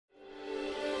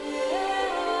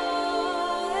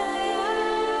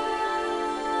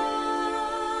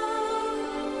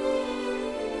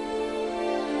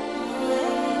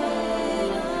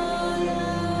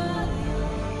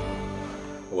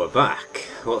back.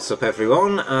 What's up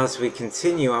everyone, as we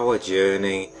continue our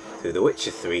journey through The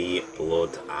Witcher 3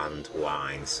 Blood and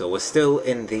Wine. So we're still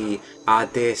in the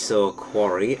Ardeso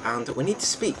quarry and we need to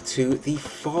speak to the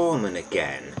foreman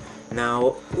again.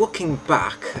 Now, looking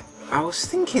back, I was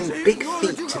thinking big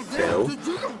feet to fill.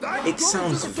 It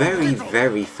sounds very,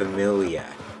 very familiar.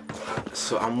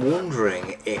 So I'm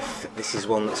wondering if this is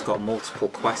one that's got multiple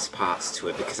quest parts to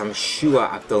it, because I'm sure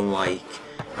I've done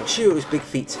I'm sure it was Big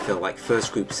Feet to Fill, like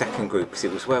first group, second group, because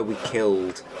it was where we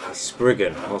killed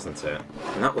Spriggan, wasn't it?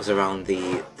 And that was around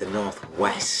the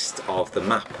northwest of the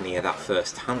map, near that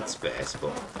first hand space,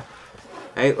 but...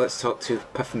 Hey, let's talk to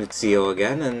Pafnuzio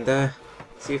again and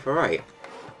see if we're right.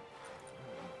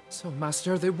 So,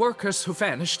 Master, the workers who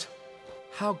vanished,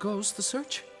 how goes the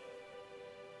search?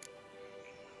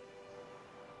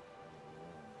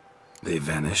 They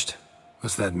vanished?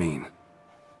 What's that mean?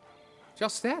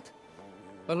 Just that,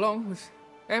 along with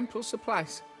ample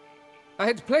supplies. I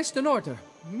had placed an order.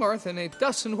 More than a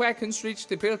dozen wagons reached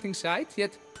the building site,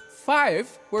 yet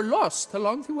 5 were lost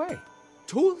along the way.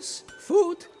 Tools,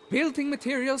 food, building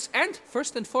materials, and,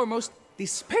 first and foremost, the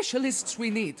specialists we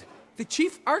need. The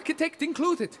chief architect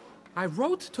included. I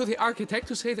wrote to the architect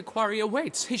to say the quarry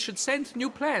awaits. He should send new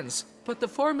plans. But the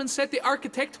foreman said the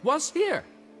architect was here,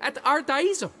 at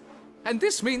Ardaizo. And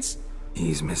this means...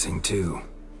 He's missing too.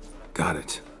 Got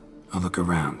it. I'll look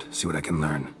around, see what I can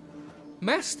learn.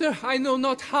 Master, I know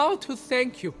not how to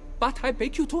thank you, but I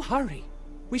beg you to hurry.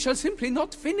 We shall simply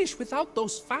not finish without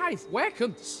those 5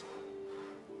 wagons.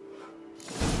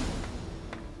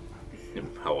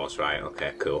 I was right,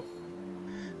 okay, cool.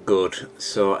 Good.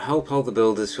 So, help all the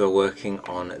builders who are working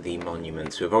on the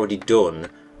monuments. We've already done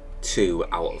 2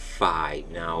 out of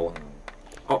 5. Now,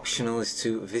 optional is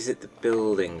to visit the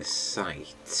building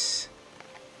site.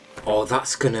 Oh,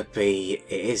 that's gonna be...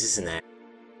 It is, isn't it?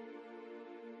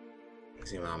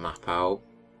 Zoom our map out.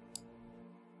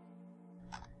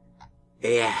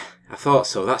 Yeah, I thought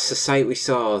so. That's the site we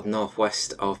saw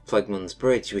northwest of Plegmund's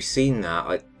Bridge. We've seen that.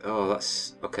 Like, oh,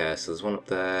 that's... Okay, so there's one up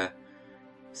there.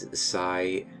 Is it the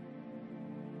site?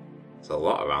 There's a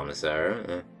lot around this area, isn't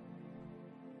there?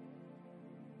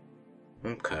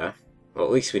 Okay. Well,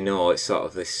 at least we know it's sort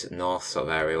of this north sort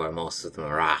of area where most of them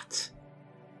are at.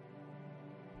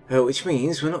 Which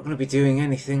means we're not going to be doing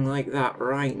anything like that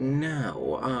right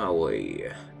now, are we?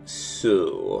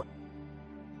 So...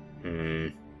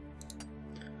 I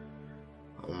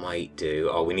might do...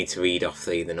 Oh, we need to read off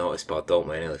the notice board, don't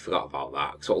we? I nearly forgot about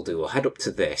that. Because what we'll do, we'll head up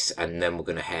to this, and then we're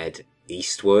going to head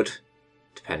eastward,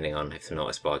 depending on if the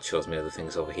notice board shows me other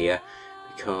things over here,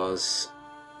 because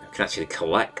I can actually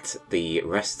collect the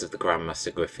rest of the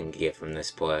Grandmaster Griffin gear from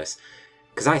this place,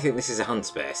 because I think this is a hunt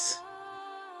space,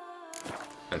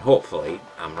 and hopefully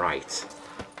I'm right.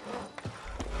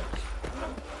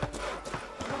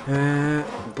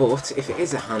 But if it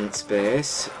is a hand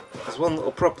space, there's one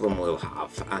little problem we'll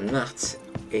have, and that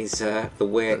is the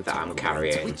weight that I'm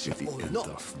carrying.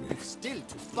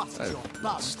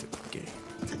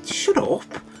 Shut up!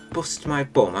 Bust my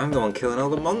bum, I'm the one killing all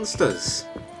the monsters.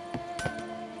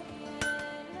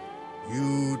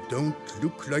 You don't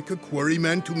look like a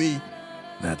quarryman to me.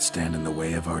 That stand in the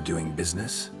way of our doing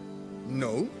business?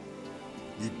 No.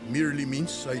 It merely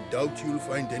means I doubt you'll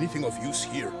find anything of use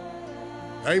here.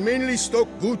 I mainly stock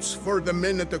goods for the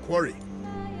men at the quarry.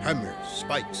 Hammers,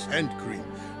 spikes, hand cream.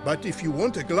 But if you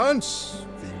want a glance,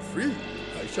 feel free.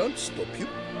 I shan't stop you.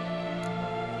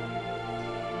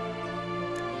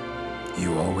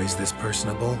 You always this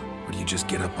personable? Or do you just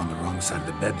get up on the wrong side of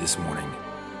the bed this morning?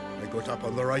 I got up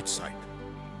on the right side.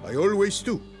 I always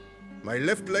do. My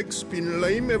left leg's been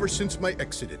lame ever since my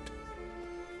accident.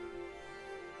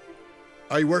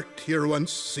 I worked here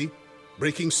once, see?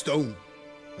 Breaking stone.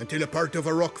 Until a part of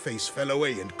a rock face fell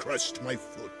away and crushed my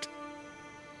foot.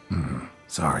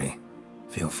 Sorry.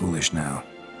 Feel foolish now.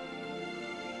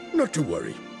 Not to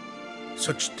worry.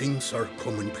 Such things are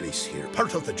commonplace here,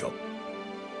 part of the job.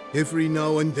 Every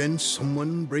now and then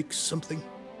someone breaks something,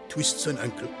 twists an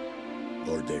ankle,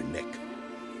 or their neck.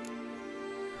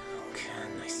 Okay,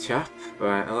 nice chap.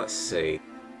 Right, let's see.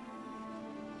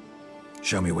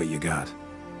 Show me what you got.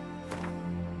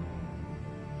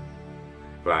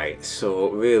 Right, so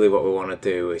really what we want to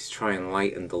do is try and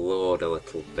lighten the load a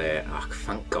little bit. Oh,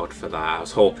 thank God for that. I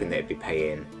was hoping they'd be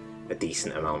paying a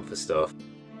decent amount for stuff.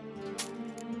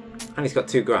 And he's got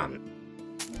 2 grand.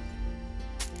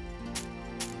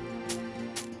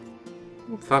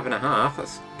 5.5,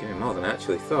 that's giving more than I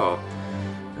actually thought.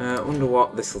 I wonder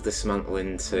what this will dismantle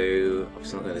into.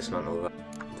 Obviously not going to dismantle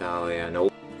that. Dahlia,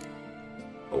 nope.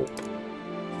 Oh.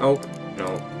 Nope.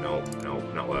 No,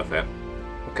 not worth it.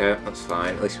 Okay, that's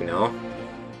fine, at least we know.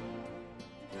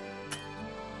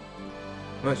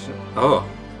 Merchant. Oh.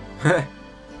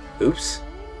 Oops.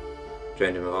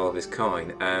 Drained him of all of his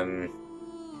coin.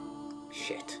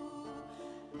 Shit.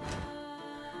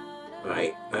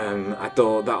 Right, I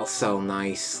thought that'll sell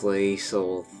nicely,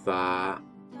 so that...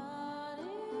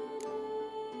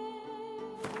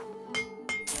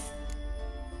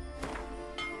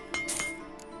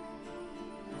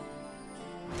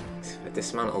 If I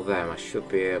dismantle them, I should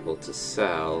be able to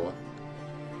sell...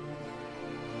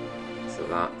 So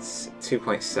that's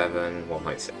 2.7,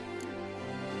 1.6.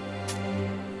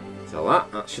 Sell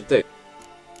that should do.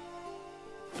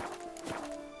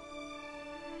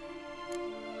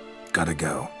 Gotta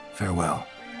go. Farewell.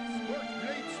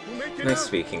 Nice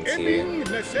speaking to you.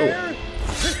 Oh.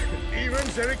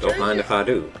 Don't mind if I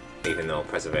do, even though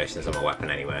preservation is on my weapon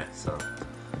anyway, so...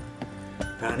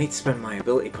 But I need to spend my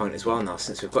ability point as well now.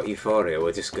 Since we've got Euphoria,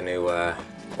 we're just going to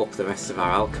up the rest of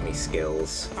our alchemy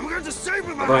skills.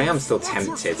 Although I am still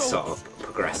tempted to sort of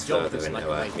progress further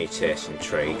into a mutation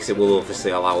tree, because it will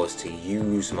obviously allow us to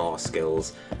use more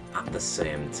skills at the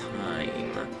same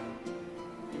time.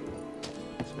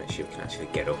 Let's make sure we can actually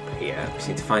get up here. We just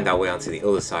need to find our way onto the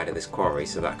other side of this quarry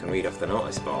so that I can read off the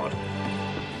notice board.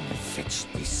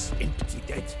 Fetch this empty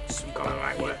dead. Got it the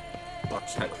right way.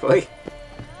 Thankfully.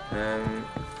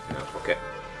 No, fuck it.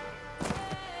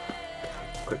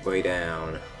 Quick way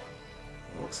down.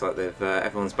 Looks like they've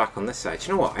everyone's back on this side. Do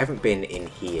you know what? I haven't been in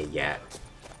here yet.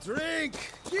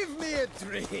 Drink! Give me a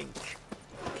drink!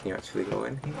 Can you actually go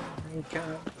in here? You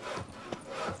can.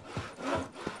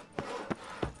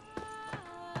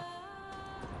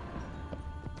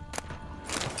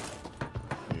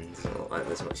 Doesn't look like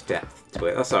there's much depth to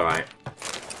it. That's alright.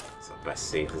 So best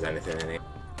see if there's anything in it.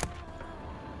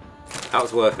 That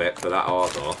was worth it for that ore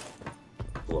though.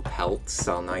 Couple of pelts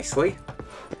sell nicely.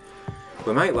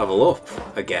 We might level up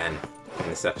again in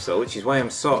this episode, which is why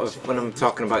I'm sort of, when I'm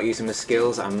talking about using my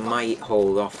skills, I might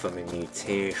hold off on my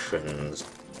mutations.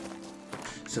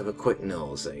 So have a quick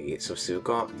nosy. So we've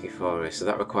got Euphoria, so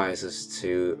that requires us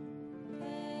to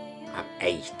have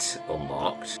 8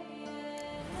 unlocked.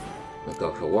 We'll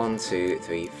go for 1, 2,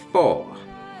 3, 4.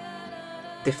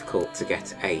 Difficult to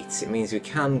get 8. It means we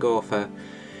can go for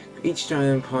each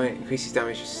drowning point increases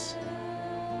damage.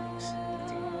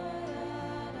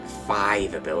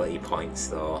 5 ability points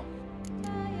though.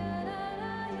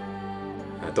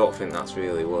 I don't think that's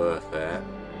really worth it.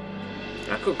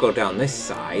 I could go down this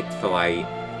side for like...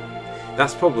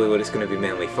 That's probably what it's going to be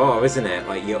mainly for, isn't it?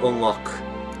 Like you unlock,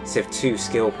 save 2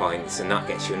 skill points and that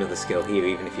gets you another skill here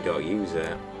even if you don't use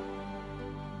it.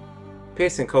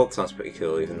 Piercing Cold sounds pretty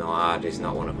cool, even though Hard is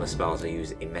not one of my spells I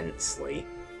use immensely.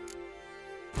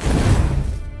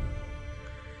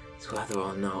 So whether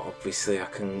or not, obviously, I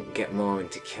can get more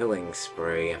into Killing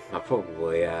Spree, I'll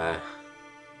probably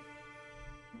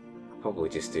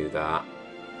just do that.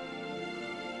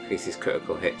 Increases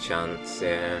critical hit chance,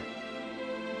 yeah.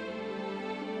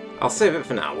 I'll save it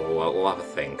for now, we'll have a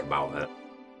think about it.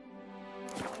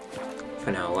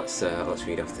 For now, let's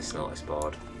read off this notice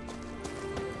board.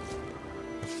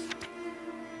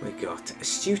 We got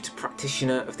astute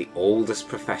practitioner of the oldest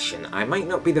profession. I might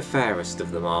not be the fairest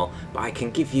of them all, but I can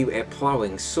give you a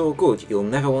ploughing so good you'll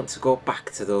never want to go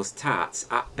back to those tarts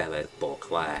at Belle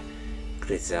Beauclair.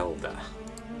 Griselda.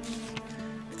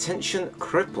 Attention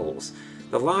cripples.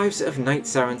 The lives of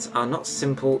knights errant are not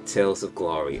simple tales of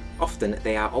glory. Often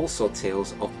they are also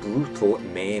tales of brutal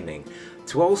maiming.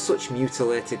 To all such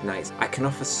mutilated knights, I can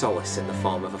offer solace in the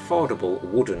form of affordable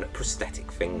wooden prosthetic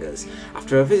fingers.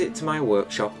 After a visit to my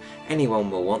workshop,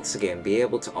 anyone will once again be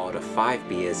able to order 5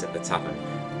 beers at the tavern.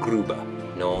 Gruber,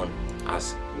 known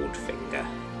as Woodfinger.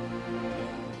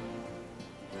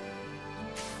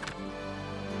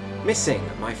 Missing!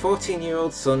 My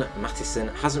 14-year-old son, Mattison,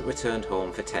 hasn't returned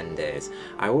home for 10 days.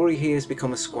 I worry he has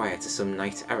become a squire to some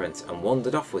knight-errant and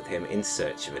wandered off with him in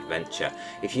search of adventure.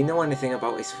 If you know anything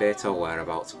about his fate or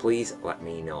whereabouts, please let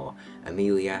me know.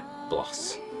 Amelia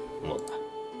Bloss, Mother.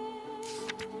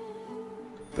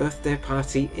 Birthday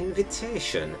party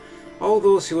invitation. All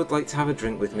those who would like to have a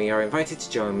drink with me are invited to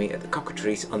join me at the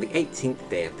Cockatrice on the 18th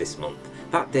day of this month.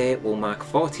 That day will mark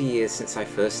 40 years since I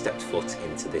first stepped foot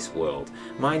into this world.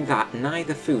 Mind that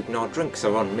neither food nor drinks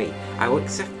are on me. I will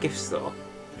accept gifts though.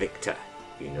 Victor,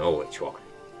 you know which one.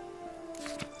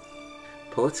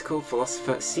 Political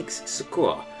philosopher seeks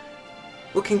succour.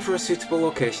 Looking for a suitable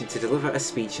location to deliver a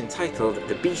speech entitled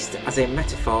The Beast as a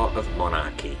Metaphor of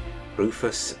Monarchy.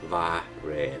 Rufus var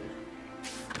Rain.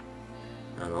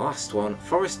 And the last one,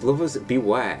 forest lovers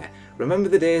beware. Remember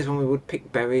the days when we would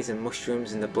pick berries and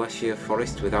mushrooms in the Blessier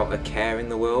forest without a care in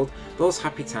the world? Those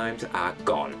happy times are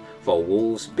gone. for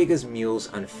wolves, big as mules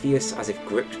and fierce as if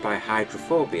gripped by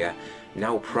hydrophobia,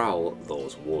 now prowl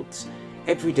those woods.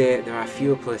 Every day there are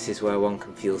fewer places where one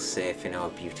can feel safe in our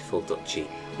beautiful duchy.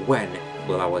 When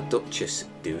will our Duchess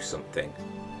do something?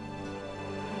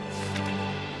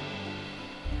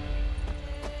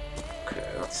 Okay,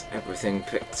 that's everything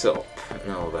picked up.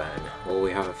 Now then, will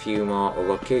we have a few more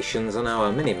locations on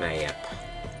our mini-map?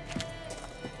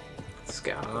 Let's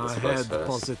get out of this place first.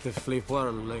 Positively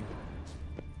whirling.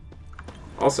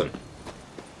 Awesome.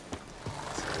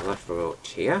 So left roach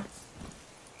here.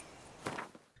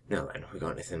 Now then, have we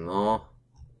got anything more?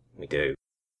 We do.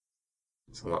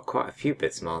 It's unlocked quite a few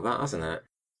bits more, that, hasn't it?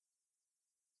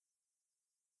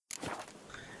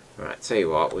 Right, tell you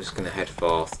what, we're just going to head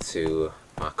forth to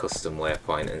our custom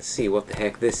waypoint and see what the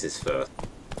heck this is for.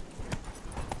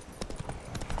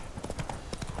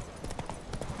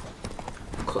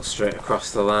 Cut straight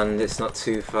across the land, it's not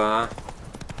too far.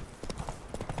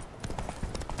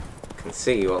 I can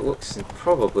see what looks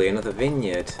probably another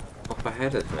vineyard up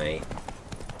ahead of me.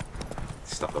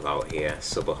 Stop about here,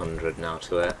 sub 100 now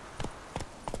to it.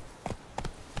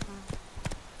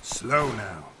 Slow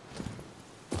now.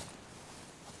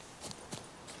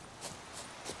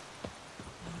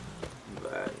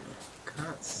 Then,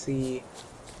 can't see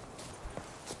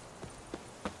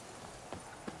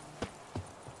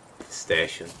the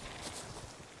station.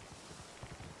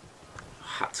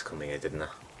 Had to come here, didn't I?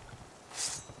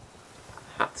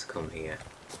 Had to come here.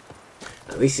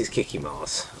 At least it's Kicky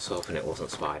Moss. I was hoping it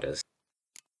wasn't spiders.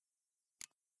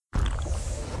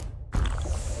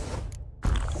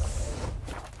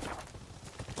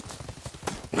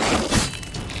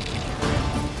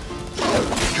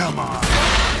 Come on.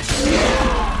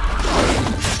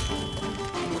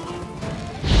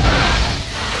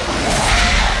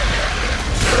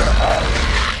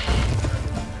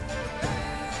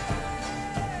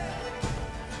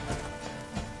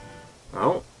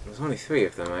 Well, there's only 3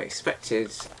 of them. I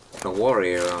expected a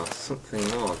warrior or something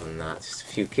more than that. Just a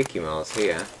few Kikimors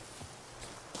here.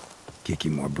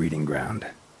 Kikimor breeding ground.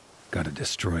 Gotta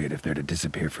destroy it if they're to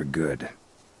disappear for good.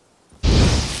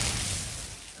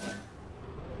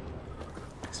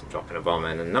 Guess I'm dropping a bomb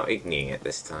in and not igniting it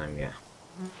this time, yeah.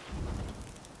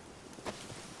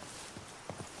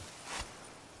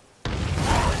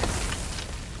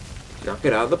 Knock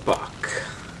it out of the park.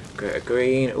 Greater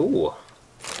green. Ooh.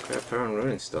 Great Pearl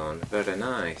Runestone. Very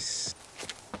nice.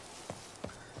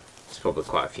 There's probably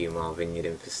quite a few more vineyard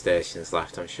infestations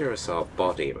left. I'm sure I saw a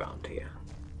body around here.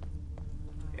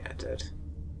 Yeah, I did.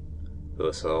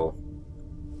 So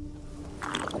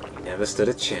you never stood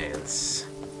a chance.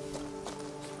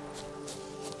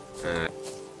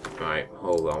 Right,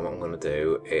 hold on. What I'm going to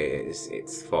do is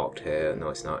it's forked here. No,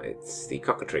 it's not. It's the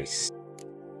cockatrice.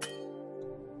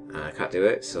 I can't do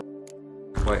it, so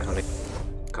white honey,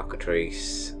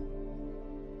 cockatrice.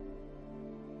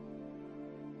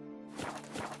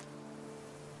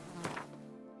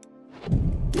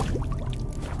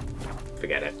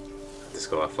 Forget it.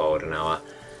 Just go forward an hour.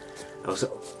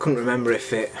 Couldn't remember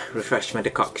if it refreshed my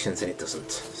decoctions, and it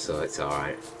doesn't, so it's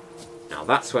alright. Now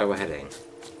that's where we're heading.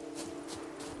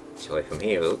 Actually, from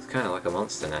here it looks kind of like a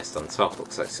monster nest on top.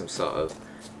 Looks like some sort of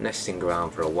nesting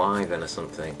ground for a wyvern or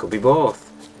something. Could be both.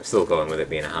 I'm still going with it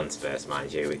being a hand space,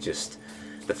 mind you. It's just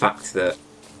the fact that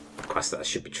the quest that I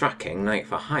should be tracking, Night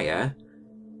for Hire.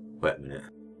 Wait a minute.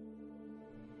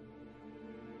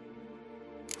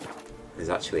 There's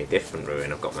actually a different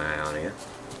ruin I've got my eye on here.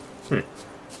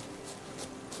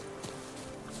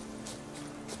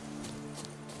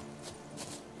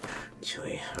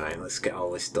 Actually, right, let's get all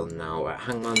this done now. Right,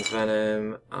 Hangman's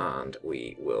Venom, and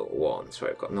we will want. Right,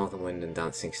 we've got Northern Wind and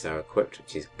Dancing Star equipped,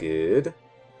 which is good.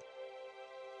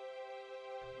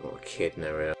 Little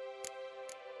Echidna really.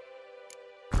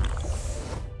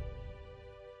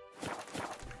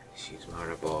 Let's use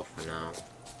Maribor for now.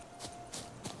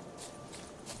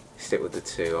 Stick with the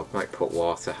 2. I might put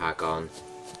Water Hag on.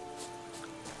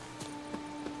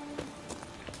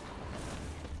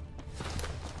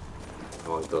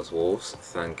 Avoid those wolves.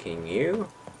 Thanking you.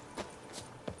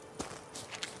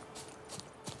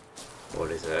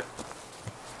 What is it?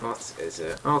 What is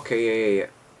it? Okay, yeah.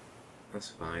 That's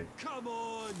fine. Come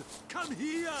on! Come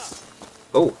here!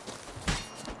 Oh!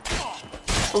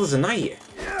 Oh, there's a knight!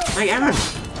 Knight Aaron!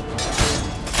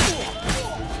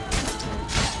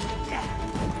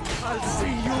 I'll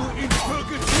see you in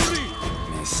purgatory!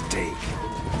 Mistake.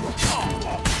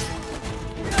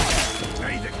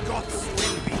 May the gods'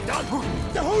 will be done!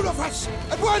 The whole of us!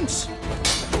 At once!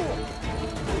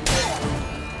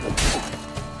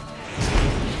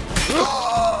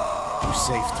 You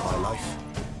saved my life.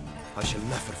 I shall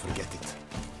never forget it.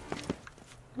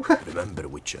 Remember,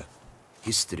 Witcher,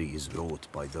 history is wrought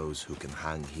by those who can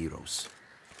hang heroes.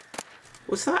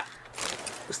 Was that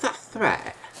a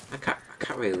threat? I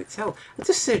can't really tell. I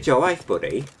just saved your life,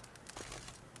 buddy.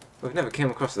 We've never came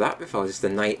across that before, just a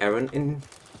knight errant in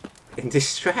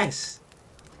distress.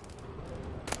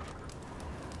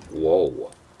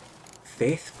 Whoa.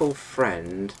 Faithful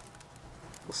friend.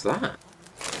 What's that?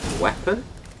 Weapon?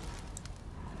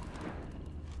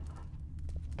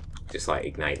 Just like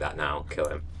ignite that now, kill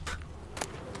him.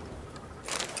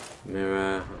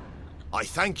 Mirror. I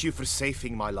thank you for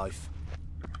saving my life.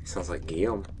 Sounds like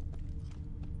Guillaume.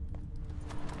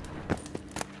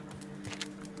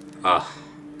 Ah.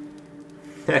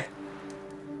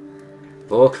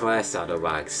 Beauclair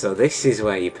saddlebags. So this is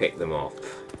where you pick them up.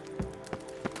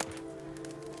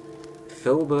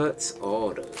 Filibert's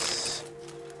orders.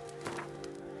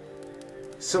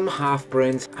 Some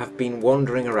half-brains have been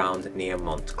wandering around near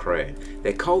Montcrain.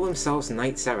 They call themselves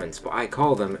knights errant, but I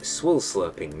call them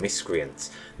swill-slurping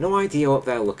miscreants. No idea what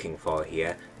they're looking for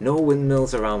here, no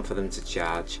windmills around for them to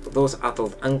charge, but those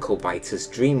adult ankle-biters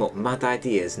dream up mad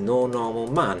ideas no normal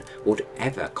man would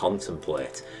ever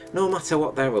contemplate. No matter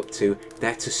what they're up to,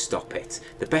 they're to stop it.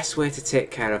 The best way to take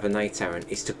care of a knight errant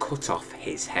is to cut off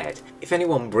his head. If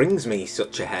anyone brings me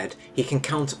such a head, he can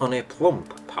count on a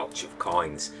plump pouch of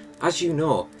coins. As you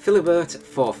know, Filibert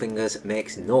Fourfingers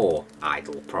makes no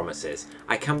idle promises.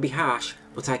 I can be harsh,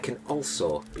 but I can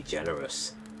also be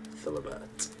generous.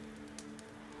 Filibert.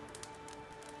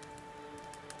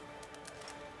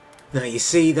 Now you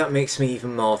see, that makes me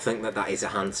even more think that that is a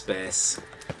hand space.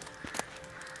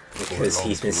 Because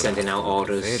he's been sending out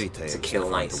orders to kill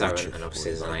knights errant, and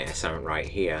obviously there's a knight errant right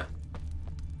here.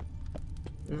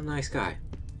 And a nice guy.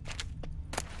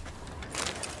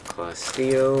 Class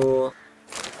steel.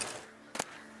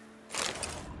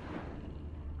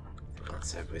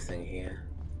 That's everything here.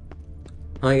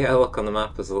 Oh yeah, look on the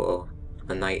map, there's a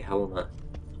knight helmet.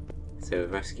 So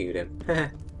we've rescued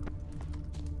him.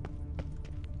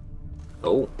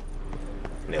 Oh.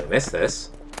 Nearly missed this.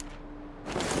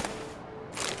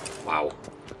 Wow.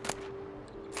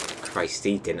 Christ,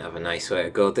 he didn't have a nice way to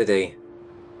go, did he?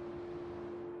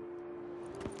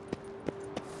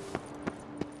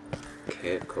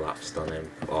 Cave collapsed on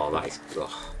him. Oh, that is...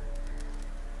 Oh.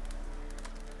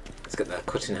 Let's get that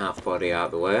cut in half body out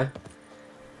of the way.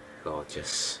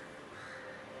 Gorgeous.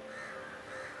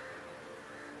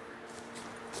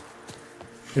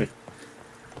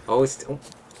 Always... Oh.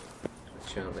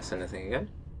 Sure, don't miss anything again?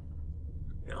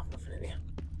 No, nothing in here.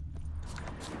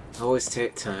 Always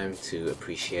take time to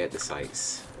appreciate the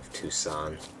sights of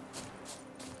Tucson.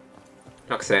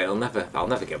 Like I say, I'll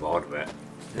never get bored of it.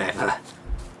 Never. I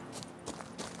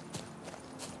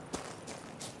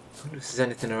wonder if there's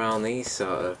anything around these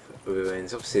sort of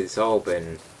ruins. Obviously it's all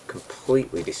been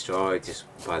completely destroyed just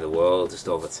by the world just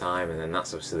over time, and then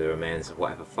that's obviously the remains of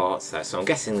whatever fort's there. So I'm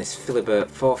guessing this Filibert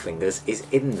Fourfingers is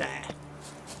in there.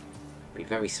 Be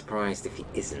very surprised if he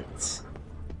isn't.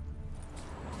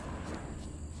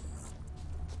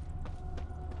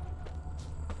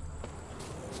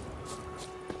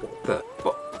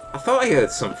 What? I thought I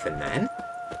heard something then.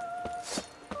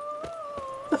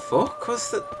 What the fuck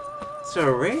was that? Is there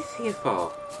a wraith here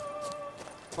for?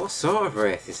 What sort of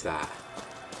wraith is that?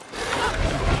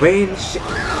 Range.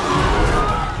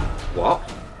 What?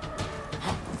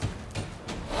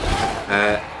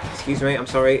 Excuse me, I'm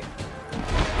sorry.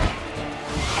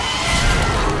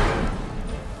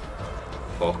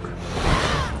 Fuck.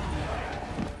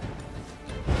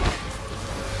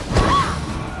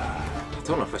 I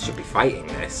don't know if I should be fighting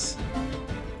this.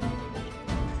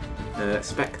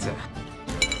 Spectre.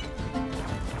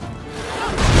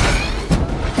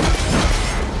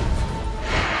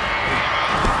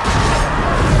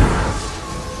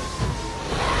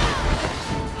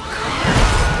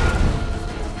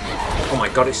 Oh my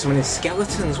god, it's summoning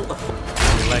skeletons, what the fuck?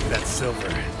 I like that silver.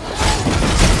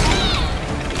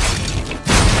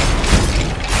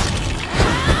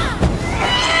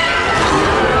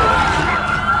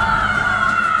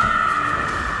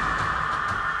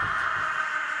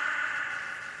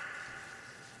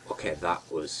 Okay, that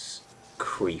was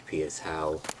creepy as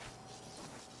hell.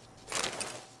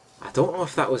 I don't know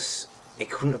if that was... It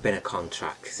couldn't have been a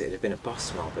contract, because it'd have been a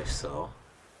boss mob if so.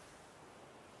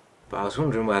 But I was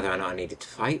wondering whether or not I needed to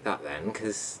fight that then,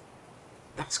 because...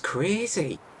 That's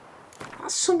crazy! That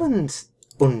summoned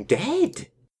undead!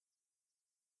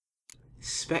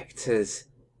 Spectres.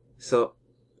 So,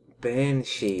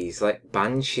 banshees, like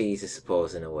banshees I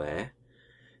suppose in a way.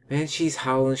 Banshees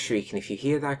howl and shriek, and if you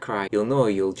hear their cry, you'll know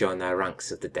you'll join their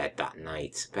ranks of the dead that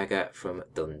night. Beggar from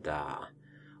Dundar.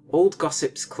 Old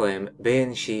gossips claim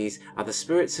banshees are the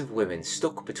spirits of women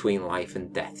stuck between life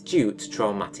and death due to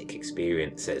traumatic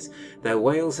experiences. Their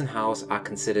wails and howls are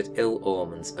considered ill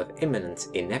omens of imminent,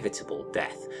 inevitable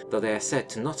death, though they are said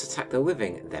to not attack the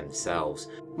living themselves.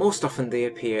 Most often they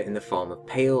appear in the form of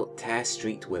pale,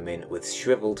 tear-streaked women with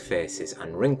shriveled faces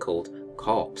and wrinkled,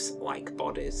 corpse-like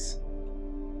bodies.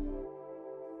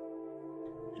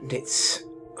 And its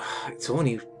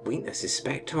only weakness is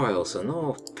spectre oil, so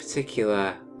no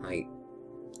particular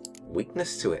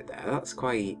weakness to it there. That's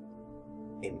quite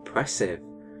impressive.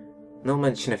 No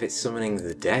mention of it summoning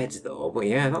the dead though, but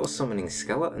yeah, that was summoning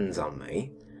skeletons on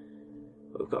me.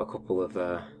 But we've got a couple of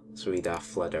let's read our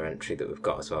Fleder entry that we've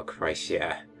got as well. Christ,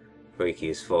 yeah, freaky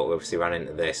as fuck. We obviously ran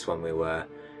into this when we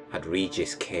had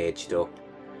Regis caged up.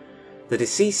 The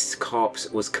deceased's corpse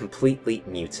was completely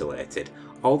mutilated.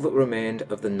 All that remained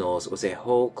of the nose was a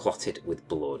hole clotted with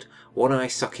blood. One eye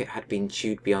socket had been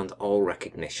chewed beyond all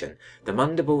recognition. The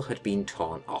mandible had been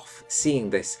torn off. Seeing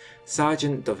this,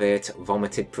 Sergeant Dovate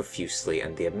vomited profusely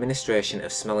and the administration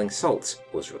of smelling salts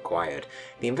was required.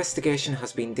 The investigation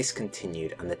has been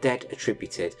discontinued and the dead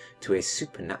attributed to a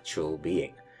supernatural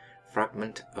being.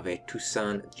 Fragment of a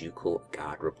Toussaint Ducal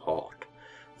Guard report.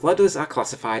 Fleders are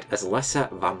classified as lesser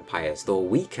vampires, though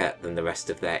weaker than the rest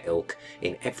of their ilk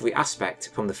in every aspect,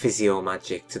 from the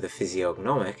physio-magic to the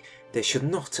physiognomic. They should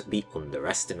not be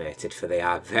underestimated, for they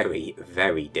are very,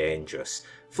 very dangerous.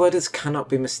 Fleders cannot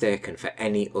be mistaken for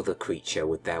any other creature,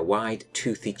 with their wide,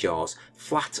 toothy jaws,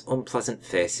 flat, unpleasant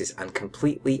faces, and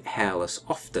completely hairless,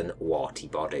 often warty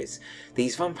bodies.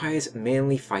 These vampires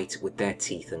mainly fight with their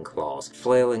teeth and claws,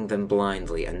 flailing them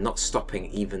blindly and not stopping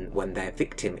even when their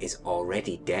victim is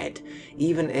already dead.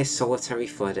 Even a solitary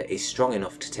Fleder is strong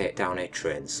enough to take down a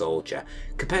trained soldier.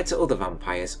 Compared to other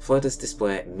vampires, Fleders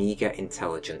display meagre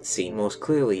intelligence, seen most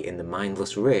clearly in the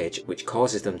mindless rage which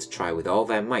causes them to try with all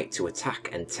their might to attack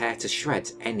and tear to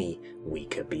shreds any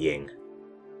weaker being.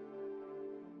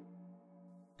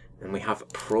 And we have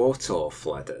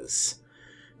Proto-Fleders.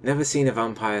 Never seen a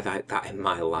vampire like that in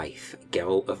my life.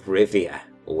 Geralt of Rivia,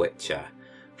 Witcher.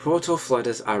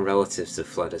 Proto-Fleders are relatives of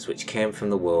Fleders which came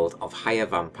from the world of higher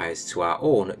vampires to our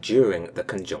own during the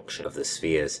conjunction of the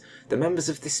spheres. The members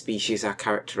of this species are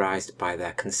characterised by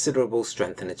their considerable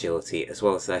strength and agility, as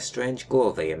well as their strange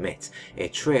glow they emit, a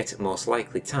trait most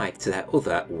likely tied to their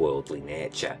other-worldly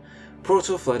nature.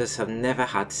 Proto-Fleders have never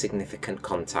had significant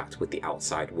contact with the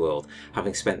outside world,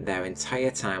 having spent their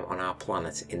entire time on our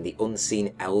planet in the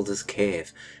unseen Elder's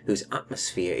Cave, whose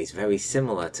atmosphere is very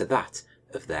similar to that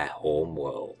of their home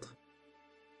world.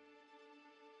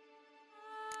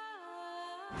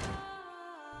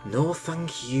 No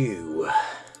thank you.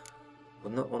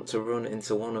 Would not want to run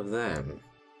into one of them.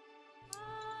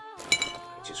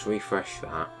 Just refresh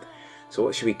that. So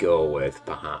what should we go with,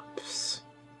 perhaps?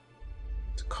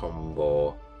 To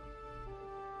combo.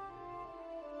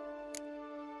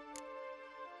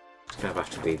 It's gonna have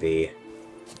to be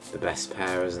the best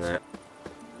pair, isn't it?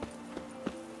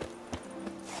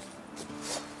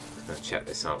 Let's check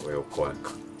this out real quick.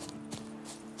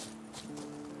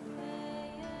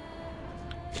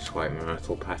 Just white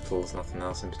myrtle petals, nothing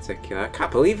else in particular. I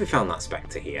can't believe we found that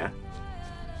spectre here.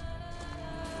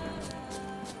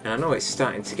 And I know it's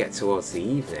starting to get towards the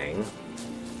evening,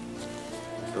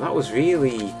 but that was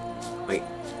really, like,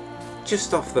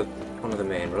 just off one of the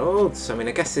main roads. I mean,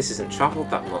 I guess this isn't travelled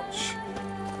that much,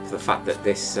 for the fact that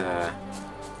this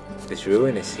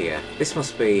ruin is here. This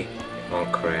must be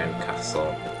Montcrain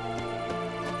Castle.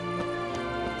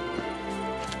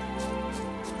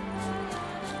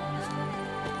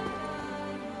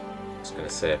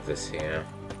 Save this here.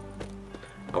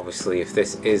 Obviously, if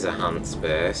this is a hand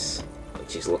space,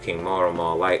 which is looking more and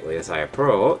more likely as I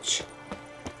approach,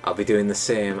 I'll be doing the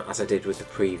same as I did with the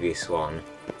previous one,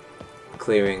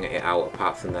 clearing it out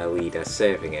apart from their leader,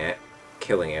 saving it,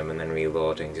 killing him and then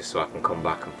reloading just so I can come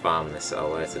back and farm this at a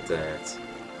later date.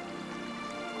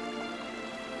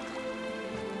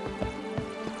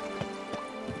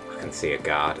 I can see a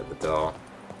guard at the door.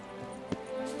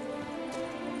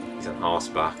 He's on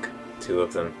horseback. Two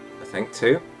of them, I think,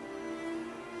 two.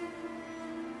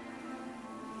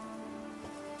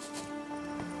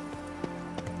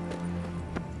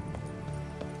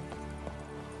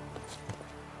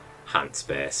 Hand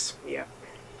space, yeah.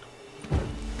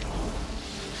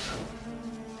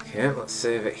 Okay, let's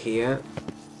save it here.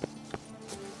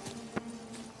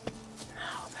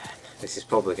 Now then, this is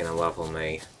probably going to level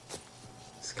me.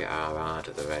 Let's get our rad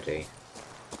at the ready.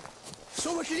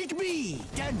 So what will it be,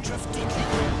 Dandruff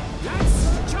Diddley?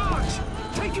 Lads, charge!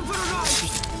 Take him for a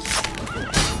ride!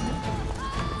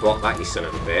 Block that, you son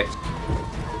of a bitch.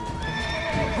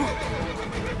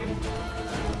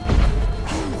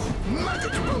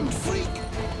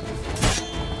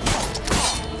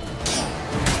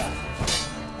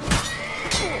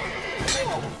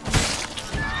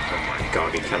 Oh my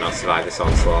god, he cannot survive this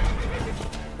onslaught.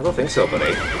 I don't think so,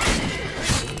 buddy.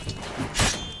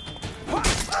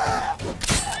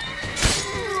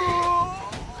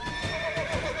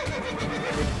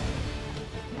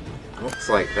 Looks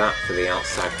like that for the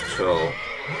outside patrol.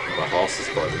 The horse is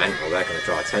going mental, they're going to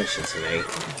draw attention to me.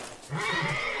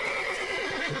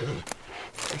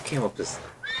 They came up as...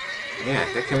 yeah,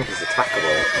 they came up as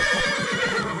attackable.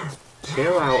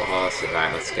 Chill out, horse.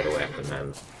 Right, let's get away from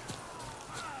them.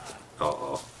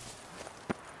 Uh-oh.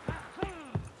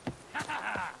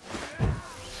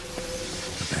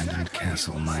 Abandoned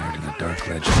castle mired in a dark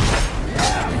legend.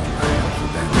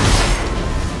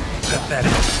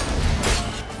 Pathetic.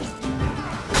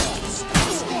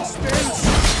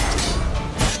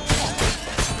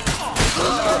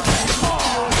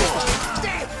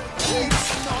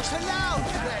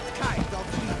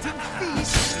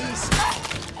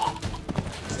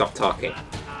 Stop talking.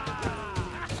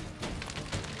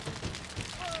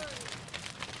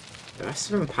 The rest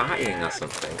of them partying or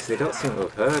something, because they don't seem to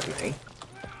have heard me.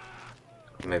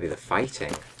 Or maybe they're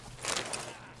fighting.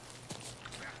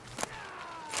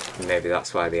 Maybe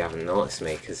that's why they haven't noticed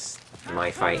me, because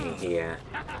my fighting here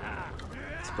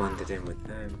is blended in with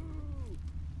them.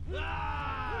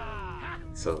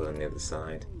 So they're on the other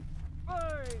side.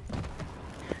 Right,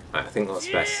 I think what's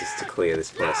best is to clear this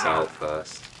place out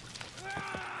first.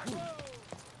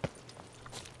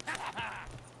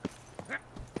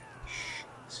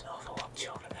 There's an Overwatch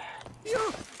over there.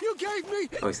 You gave me...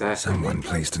 Oh, he's there. Someone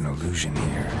placed an illusion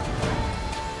here.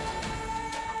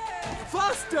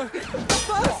 Faster!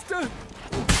 Faster!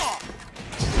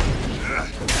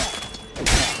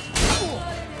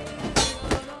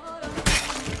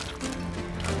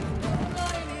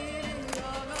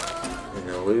 An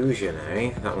illusion,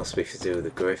 eh? That must be to do with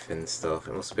the griffin stuff.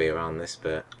 It must be around this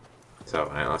bit. It's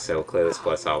alright, I'll say we'll clear this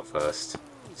place out first.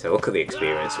 So look at the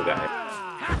experience we're getting.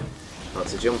 Want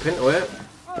to jump into it?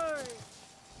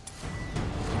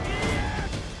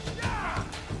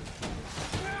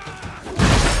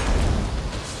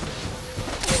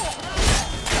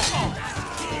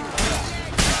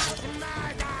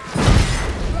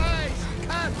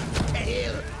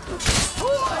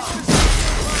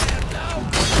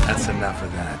 That's enough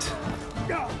of that.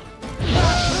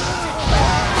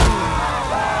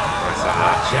 Where's that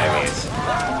arch? There he is.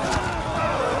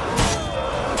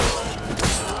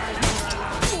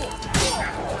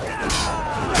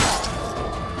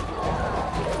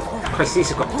 Christ, these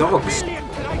have got dogs. This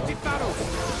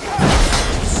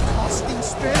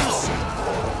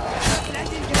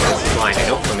is lining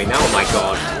up for me now, oh my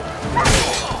god.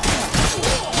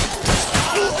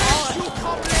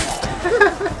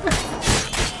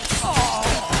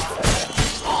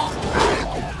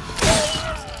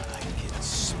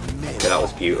 Yeah, that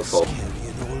was beautiful.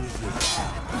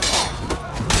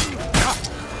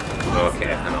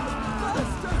 Okay, hang on.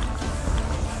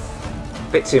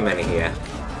 Bit too many here.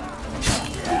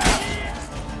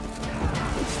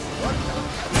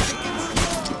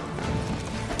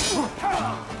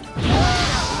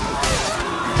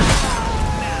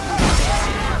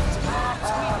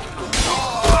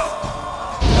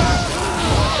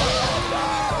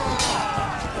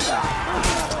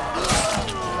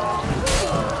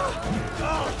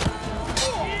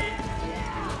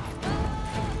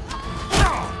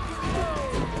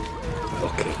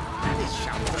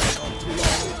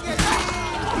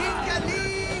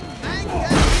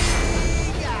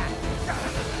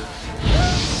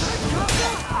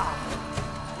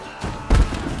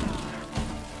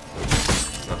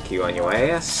 You on your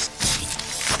ass.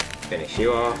 Finish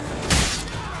you off.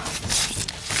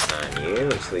 And you,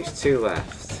 which leaves two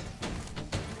left.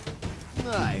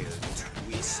 I'll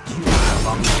twist you. How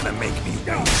long are you gonna make me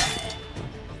wait?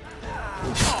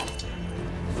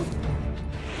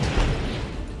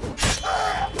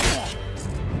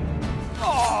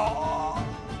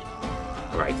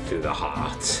 Right through the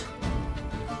heart.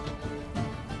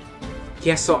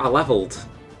 Yeah, so I levelled,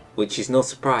 which is no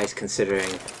surprise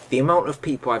considering the amount of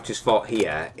people I've just fought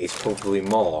here is probably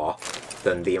more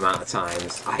than the amount of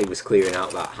times I was clearing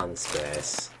out that hand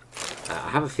space. I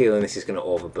have a feeling this is going to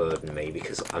overburden me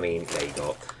because, I mean, there you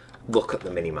go. Look at the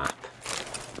minimap.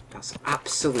 That's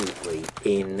absolutely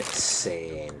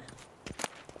insane.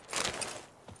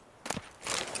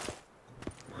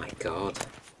 My god.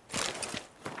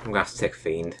 I'm going to have to take a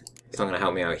fiend. It's not going to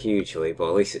help me out hugely, but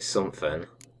at least it's something.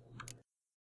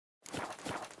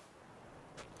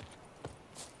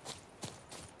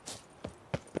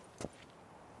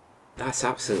 That's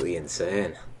absolutely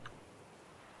insane.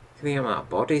 Look at the amount of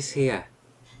bodies here.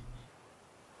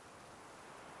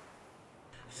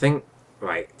 I think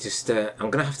Right, just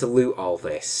I'm gonna have to loot all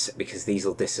this because these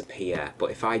will disappear. But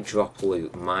if I drop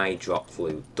loot, my dropped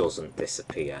loot doesn't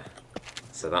disappear.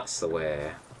 So that's the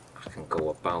way I can go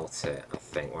about it. I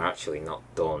think we're actually not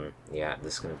done yet.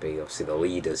 There's gonna be obviously the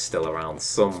leaders still around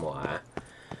somewhere.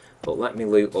 But let me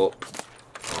loot up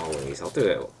all these. I'll do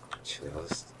it. Actually, I'll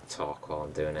just talk while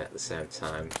I'm doing it at the same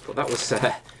time. But that was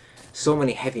so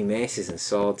many heavy maces and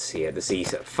swords here. There's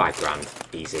these at 5 grand,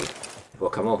 easy.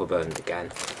 Look, I'm overburdened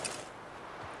again.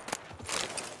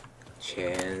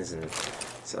 Chains, and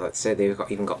so let's say they've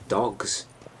even got dogs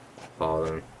for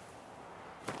them.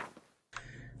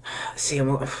 See, I'm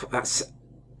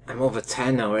over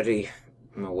 10 already.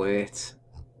 My weight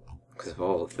because of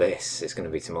all of this. It's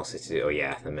going to be mostly to do. Oh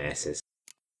yeah, the maces.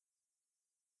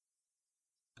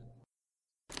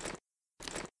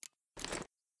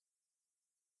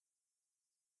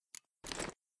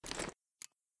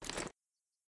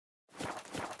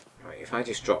 Right, if I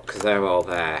just drop, because they're all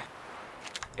there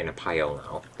in a pile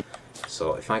now,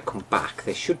 so if I come back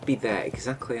they should be there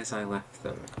exactly as I left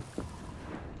them.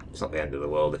 It's not the end of the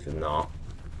world if they're not.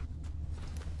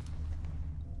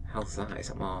 How's that? Is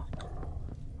that more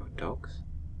dogs?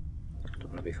 Don't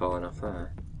want to be falling off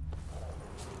there.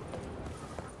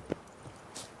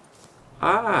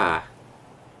 Ah!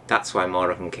 That's why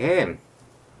more of them came.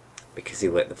 Because he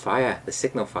lit the fire, the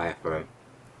signal fire for him.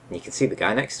 And you can see the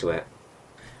guy next to it.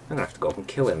 I'm gonna have to go up and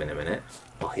kill him in a minute.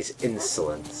 Oh, his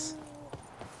insolence.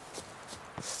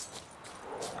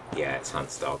 Yeah, it's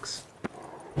Hans dogs.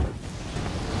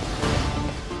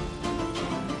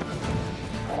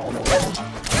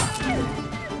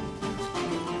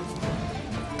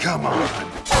 Come on!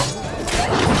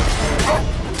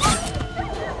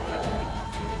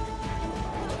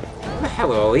 Where the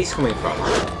hell are all these coming from?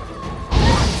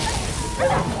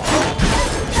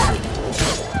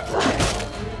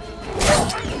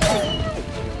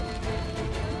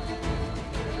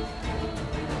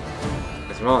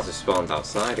 Mars have spawned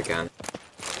outside again.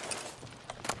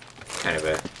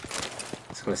 Anyway, I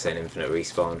was going to say an infinite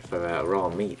respawn for raw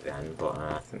meat then, but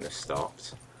I think they've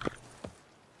stopped.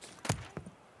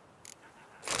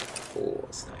 Oh,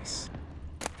 that's nice.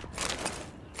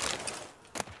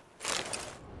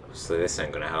 Obviously this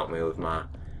ain't going to help me with my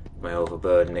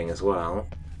overburdening as well.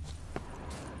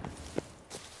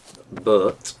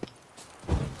 But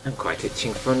I'm quite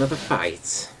itching for another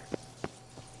fight.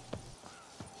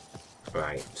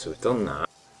 Right, so we've done that.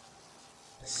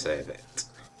 Let's save it.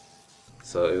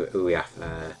 So who we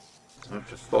after? We're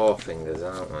after Fourfingers,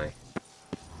 aren't we?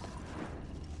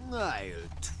 I'll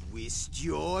twist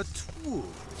your twoot.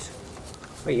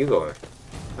 Where are you going?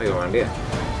 Oh, you're around here.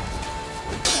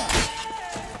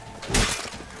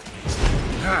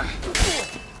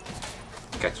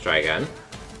 Okay, let's try again.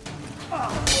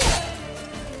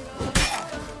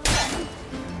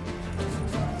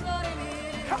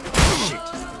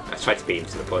 I tried to beat him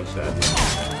to the punch there.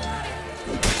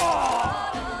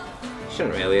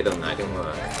 Shouldn't really have done that, didn't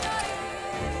work.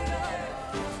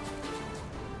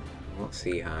 What's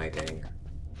he hiding?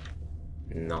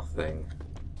 Nothing.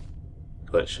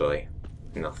 Literally,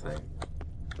 nothing.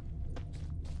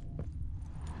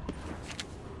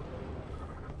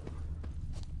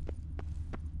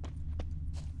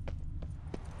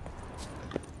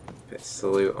 Bits to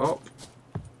loot up.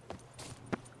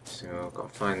 So I've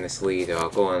got to find this leader. I'll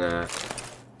go and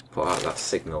put out that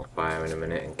signal fire in a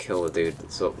minute and kill the dude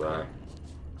that's up there.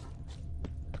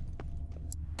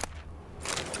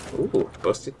 Ooh,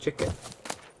 busted chicken.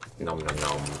 Nom nom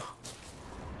nom.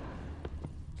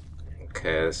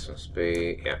 Okay, this must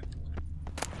be... yeah.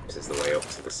 This is the way up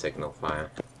to the signal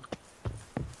fire.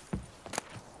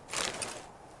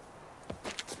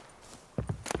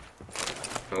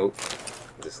 Oh,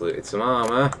 just looted some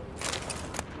armour.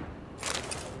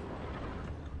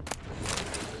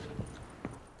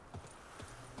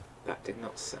 That did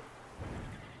not sound...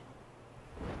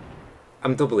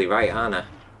 I'm doubly right, aren't I?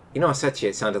 You know I said to you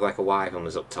it sounded like a wyvern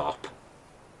was up top.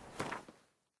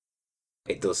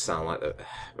 It does sound like the...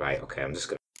 Right, okay, I'm just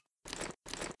gonna...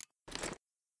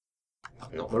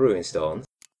 Not my ruin stones.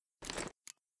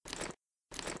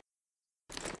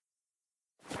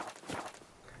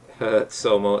 It hurts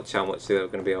so much how much they're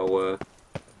going to be all worth.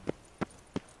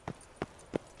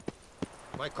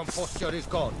 My composture is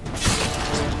gone.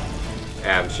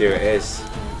 Yeah, I'm sure it is.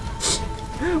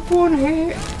 One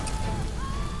hit!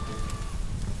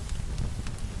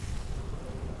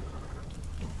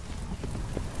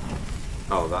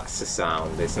 Oh, that's the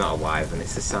sound. It's not a wyvern,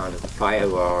 it's the sound of the fire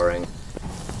roaring.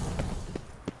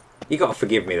 You gotta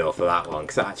forgive me though for that one,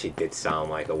 because that actually did sound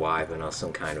like a wyvern or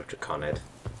some kind of draconid.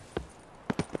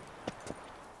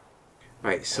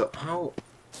 Right, so how...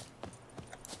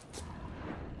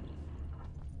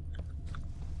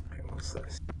 What's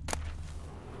this?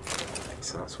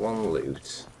 So that's one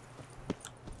loot.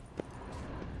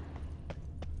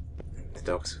 The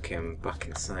dogs came back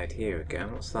inside here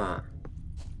again. What's that?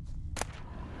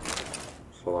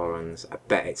 Florins. I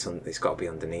bet it's got to be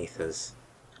underneath us.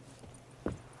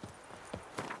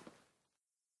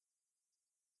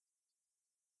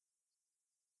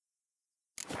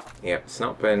 Yep, it's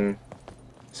not been...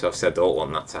 So I've said I don't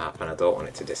want that to happen. I don't want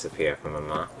it to disappear from a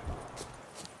map.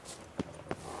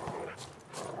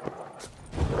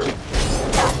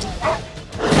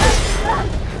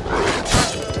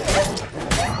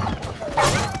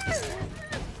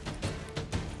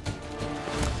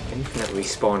 Infinite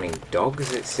respawning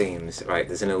dogs, it seems. Right,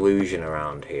 there's an illusion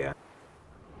around here.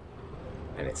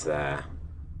 And it's there.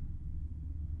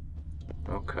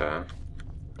 Okay.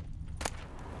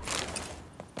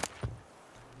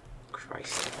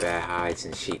 Christ, bear hides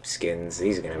and sheep skins.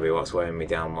 These are going to be what's weighing me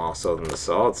down more so than the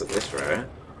swords at this rate.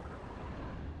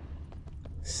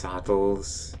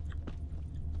 Saddles.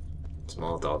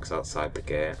 Small dogs outside the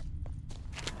gate.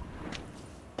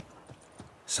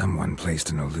 Someone placed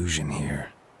an illusion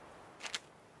here.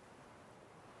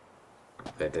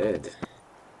 They did.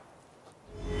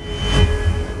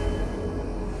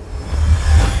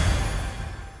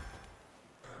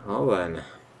 Well then,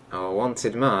 our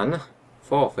wanted man,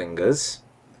 Fourfingers,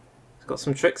 has got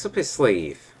some tricks up his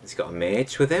sleeve. He's got a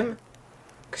mage with him.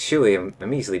 Because surely a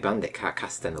measly bandit can't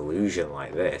cast an illusion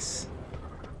like this.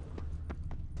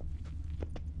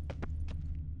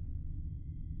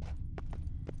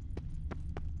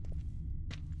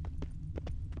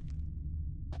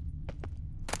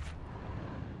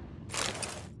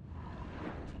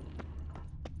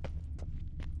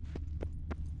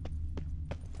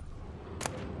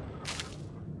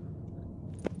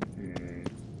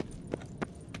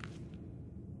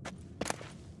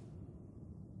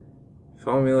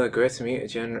 Formula greater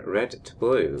mutagen red to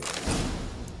blue.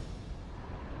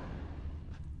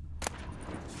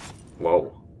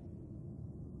 Whoa.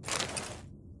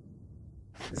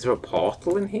 Is there a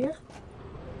portal in here?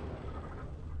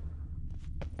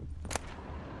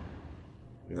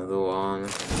 Another one.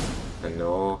 A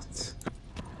note. If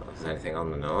there's anything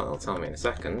on the note, it'll tell me in a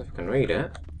second if I can read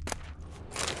it.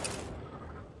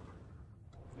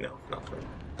 No, nothing.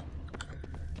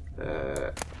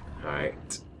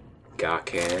 Right.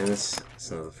 Garcanes, it's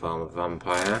another form of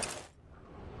vampire.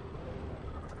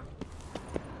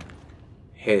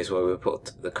 Here's where we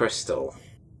put the crystal.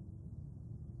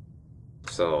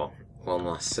 So, one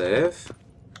last save,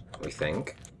 we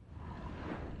think.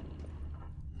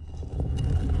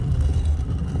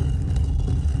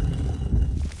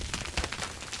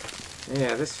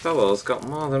 Yeah, this fellow's got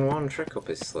more than one trick up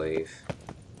his sleeve.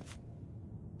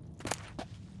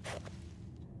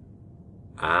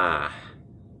 Ah.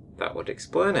 That would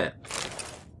explain it.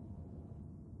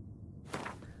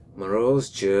 Moreau's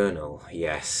journal.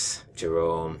 Yes,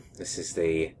 Jerome. This is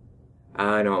the...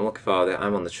 I know what I'm looking for.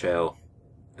 I'm on the trail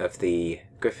of the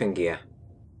Griffin gear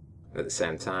at the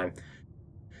same time.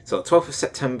 So, 12th of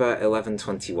September,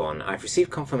 1121. I've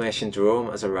received confirmation Jerome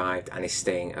has arrived and is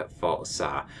staying at Fort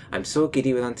Sar. I'm so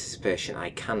giddy with anticipation I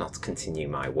cannot continue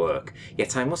my work.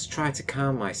 Yet I must try to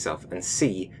calm myself and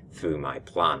see through my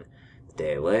plan. A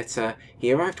day later,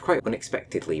 he arrived quite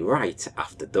unexpectedly right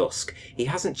after dusk. He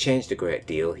hasn't changed a great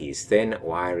deal. He is thin,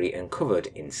 wiry and covered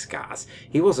in scars.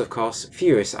 He was, of course,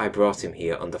 furious I brought him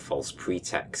here under false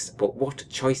pretext. But what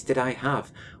choice did I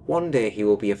have? One day he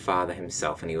will be a father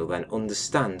himself and he will then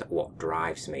understand what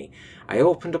drives me. I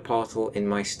opened a portal in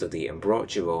my study and brought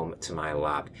Jerome to my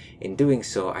lab. In doing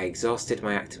so, I exhausted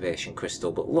my activation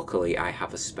crystal, but luckily I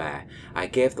have a spare. I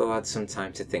gave the lad some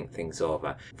time to think things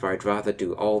over, for I'd rather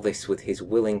do all this with his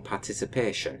willing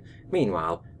participation.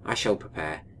 Meanwhile, I shall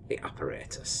prepare the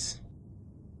apparatus.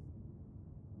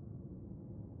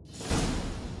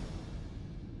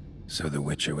 So the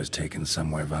Witcher was taken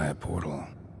somewhere via portal.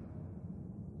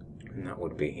 And that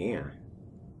would be here.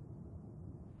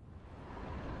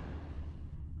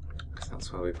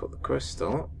 That's where we put the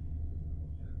crystal.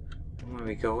 And where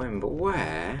we go in, but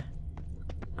where?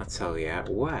 I tell you,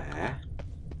 where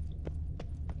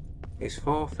is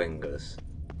Fourfingers?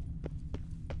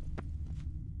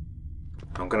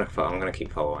 I'm gonna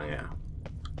keep following it.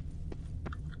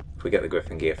 If we get the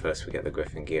Griffin gear first, we get the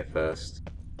Griffin gear first.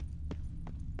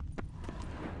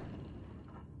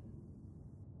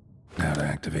 Now to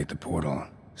activate the portal,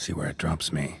 see where it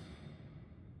drops me.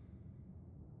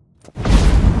 I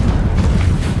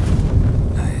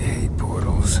hate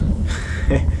portals.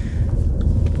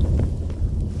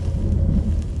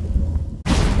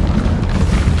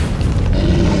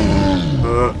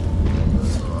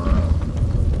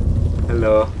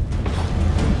 Hello.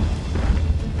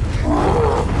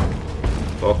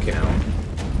 Fucking hell.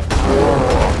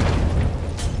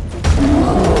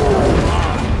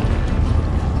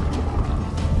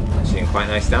 That's doing quite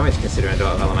nice damage considering I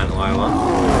don't have elemental oil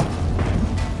on.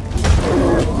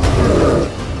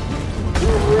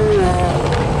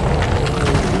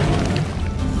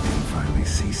 Finally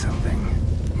see something.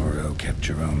 Moreau kept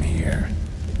Jerome here.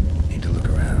 Need to look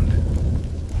around.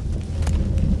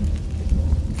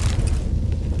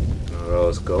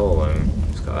 Moreau's golem.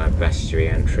 It's got a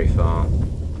bestiary entry for.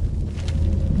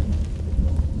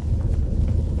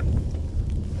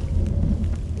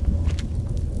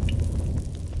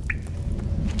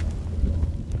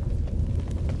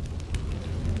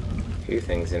 Few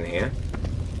things in here.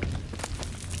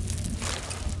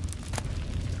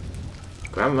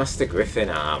 Grandmaster Griffin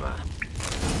armor.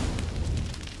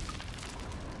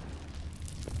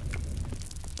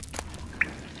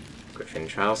 Griffin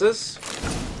trousers.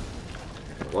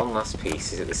 One last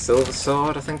piece. Is it the silver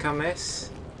sword I think I miss?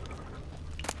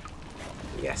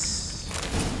 Yes.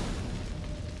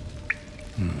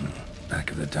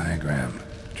 Back of the diagram.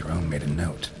 Jerome made a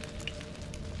note.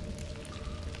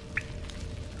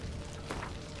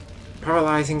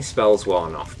 Paralysing spells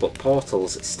worn off, but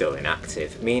portals still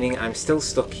inactive, meaning I'm still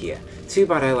stuck here. Too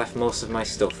bad I left most of my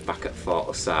stuff back at Fort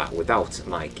Ussar without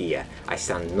my gear. I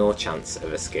stand no chance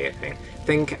of escaping.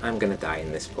 Think I'm gonna die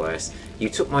in this place. You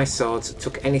took my swords,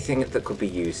 took anything that could be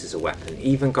used as a weapon,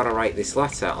 even gotta write this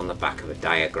letter on the back of a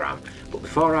diagram. But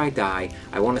before I die,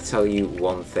 I want to tell you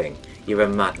one thing. You're a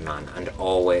madman and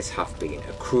always have been,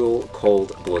 a cruel,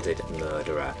 cold-blooded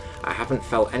murderer. I haven't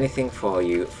felt anything for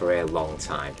you for a long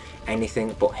time.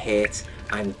 Anything but hate.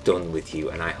 I'm done with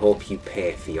you and I hope you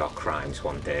pay for your crimes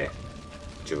one day.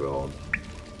 Jerome.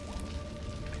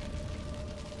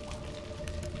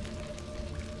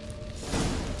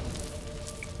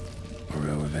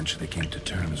 Moreau eventually came to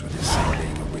terms with his son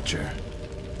being a witcher.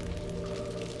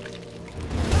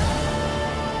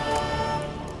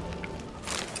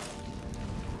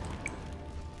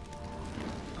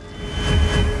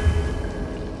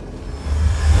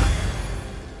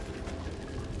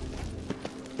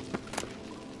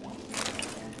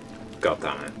 God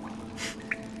damn it.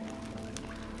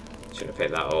 Should have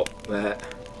picked that up there.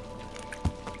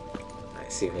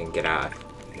 Let's see if we can get out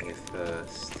of here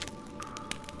first.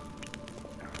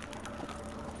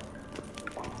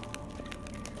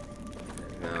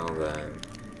 Now then.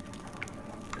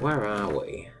 Where are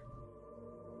we?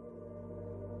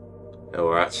 Oh,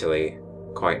 we're actually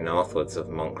quite northwards of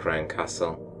Montcrain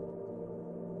Castle.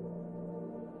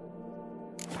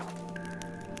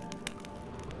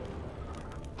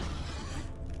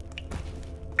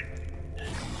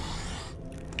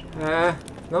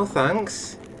 No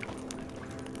thanks.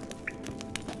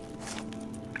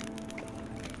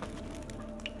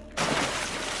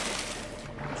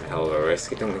 It's a hell of a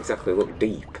risk. It doesn't exactly look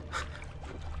deep.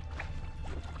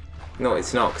 No,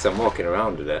 it's not, because I'm walking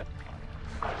around with it.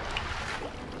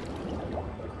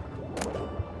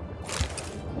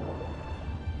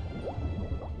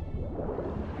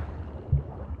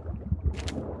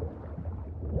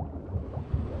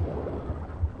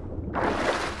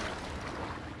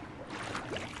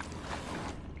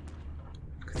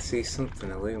 See something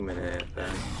illuminate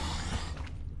then.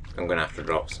 I'm gonna have to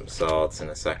drop some swords in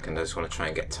a second. I just want to try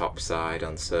and get topside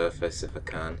on surface if I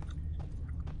can.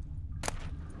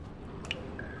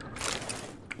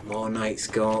 More Knight's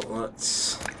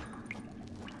Gauntlets.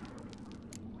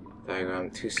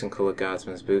 Diagram, 2 sun colour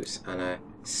guardsman's boots, and a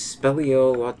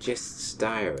speleologist's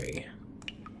diary.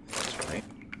 That's right.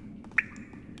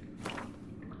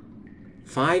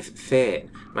 5 Fate.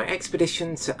 My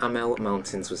expedition to Amel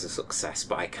Mountains was a success,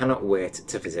 but I cannot wait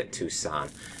to visit Tucson.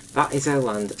 That is a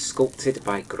land sculpted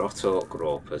by grotto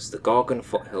gropers. The Gorgon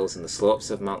foothills and the slopes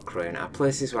of Mount Crane are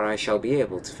places where I shall be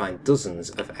able to find dozens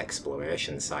of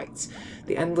exploration sites.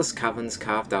 The endless caverns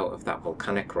carved out of that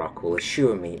volcanic rock will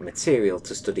assure me material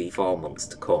to study for months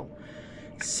to come.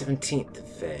 17th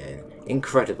Vein.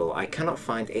 Incredible, I cannot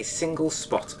find a single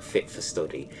spot fit for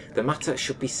study. The matter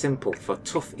should be simple, for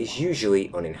Tuff is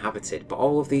usually uninhabited, but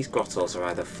all of these grottos are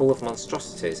either full of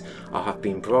monstrosities or have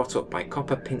been brought up by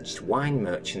copper-pinched wine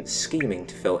merchants scheming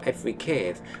to fill every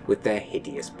cave with their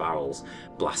hideous barrels.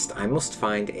 Blast, I must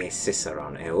find a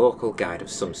Cicerone, a local guide of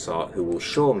some sort, who will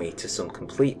show me to some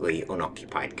completely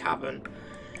unoccupied cavern.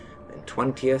 Then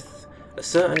 20th, A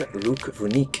certain Luc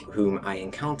Vunique, whom I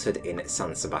encountered in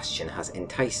San Sebastian, has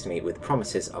enticed me with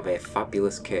promises of a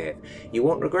fabulous cave. You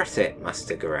won't regret it,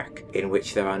 Master Garek, in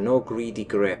which there are no greedy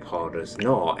grape hoarders,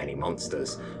 nor any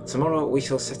monsters. Tomorrow we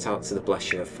shall set out to the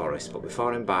Blessinger Forest, but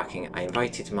before embarking I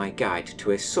invited my guide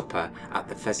to a supper at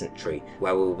the Pheasant Tree,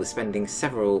 where we will be spending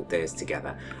several days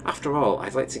together. After all,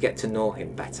 I'd like to get to know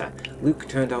him better. Luke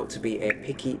turned out to be a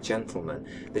picky gentleman.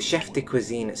 The chef de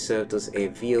cuisine served us a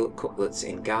veal cutlets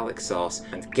in garlic sauce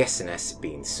and Gessenes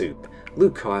bean soup.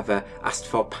 Luke, however, asked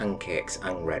for pancakes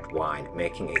and red wine,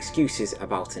 making excuses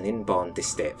about an inborn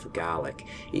distaste for garlic.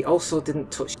 He also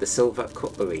didn't touch the silver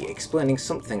cutlery, explaining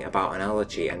something about an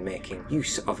allergy and making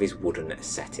use of his wooden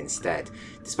set instead.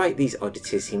 Despite these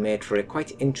oddities, he made for a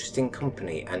quite interesting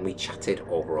company, and we chatted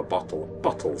over a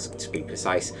bottles to be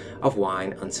precise, of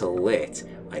wine until late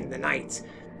in the night.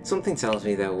 Something tells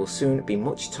me there will soon be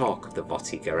much talk of the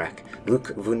Voti Garek, Luc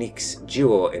Vunique's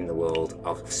duo in the world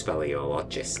of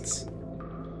speleologists.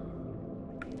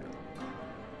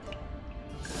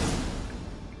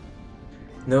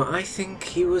 No, I think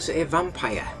he was a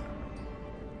vampire.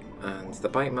 And the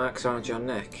bite marks around your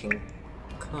neck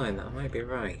incline that I might be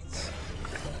right.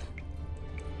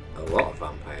 A lot of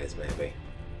vampires, maybe.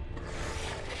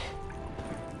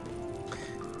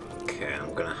 Okay,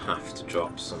 I'm gonna have to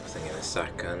drop something in a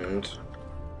second.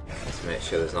 Let's make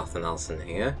sure there's nothing else in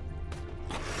here.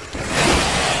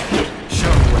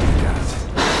 Show me what you got.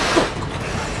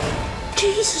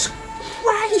 Jesus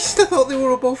Christ! I thought they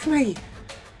were above me!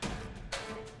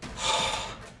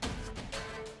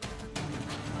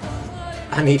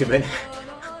 I need a minute.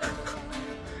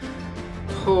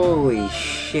 Holy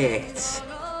shit.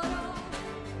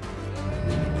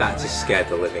 That just scared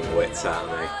the living wits out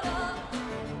of me.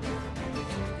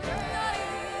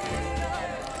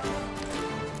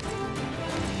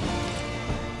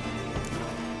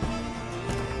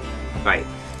 Right.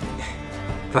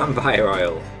 Vampire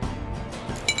oil.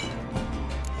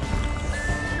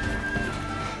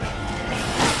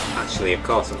 Actually, of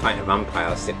course, I'm fighting a vampire,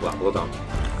 I'll stick black blood on.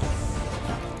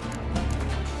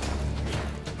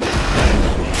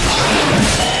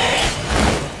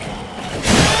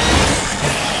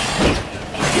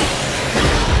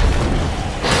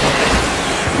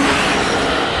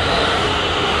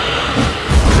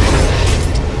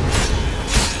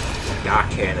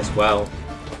 Arcane as well.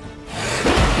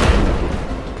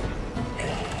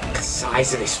 The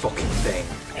size of this fucking thing.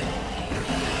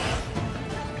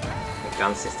 The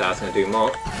dancing star's gonna do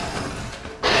more.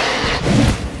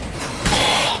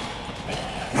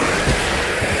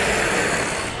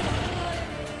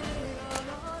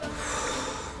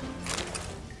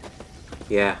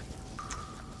 Yeah.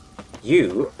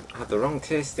 You have the wrong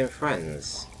taste in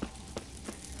friends.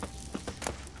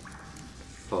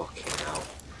 Fucking hell.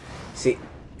 See,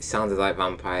 it sounded like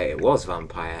vampire, it was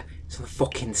vampire. It's on the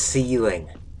fucking ceiling.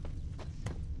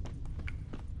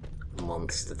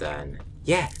 Monster den.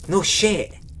 Yeah, no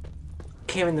shit.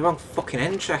 Came in the wrong fucking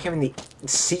entry. I came in the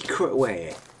secret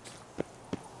way.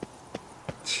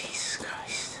 Jesus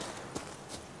Christ.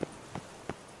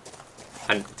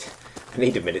 And I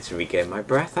need a minute to regain my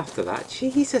breath after that.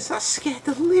 Jesus, that scared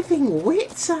the living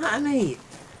wits out of me.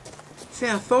 See,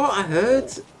 I thought I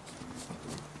heard...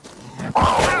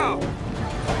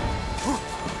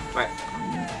 Right.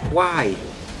 Why?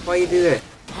 Why you do it?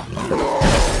 Come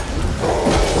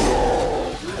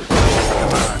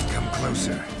on, come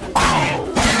closer.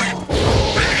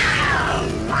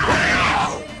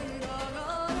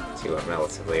 You went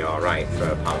relatively alright for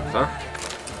a panther.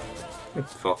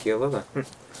 Fuck your leather.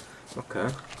 Okay.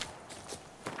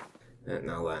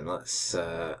 Now then, let's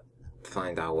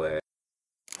find our way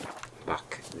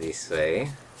back this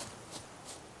way.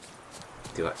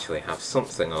 Do actually have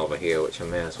something over here which I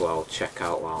may as well check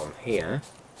out while I'm here.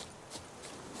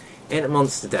 Ain't a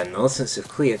monster den though, since we've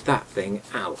cleared that thing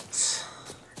out.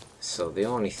 So the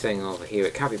only thing over here,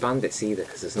 it can't be bandits either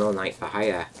because there's no night for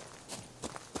hire.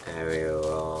 Area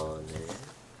on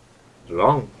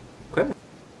wrong equipment.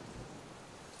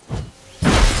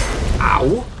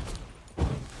 Ow!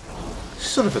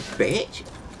 Son of a bitch!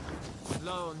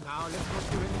 Slow now, let's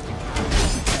not do anything.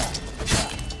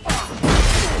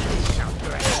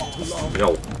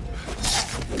 No.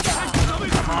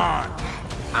 Come on.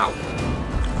 Ow.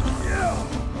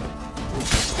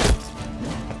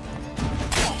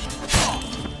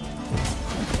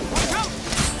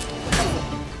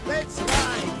 Let's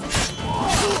ride.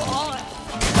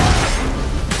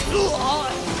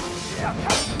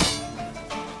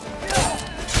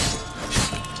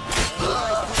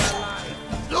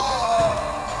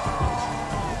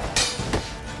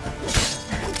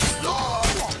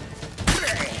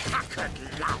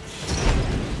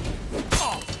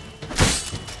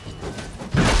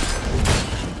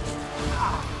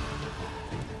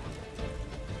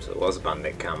 So it was a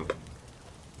bandit camp.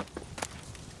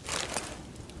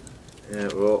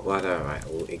 Rope ladder, right,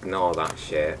 we'll ignore that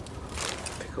shit.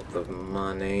 Pick up the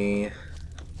money.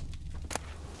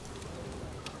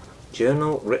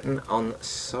 Journal written on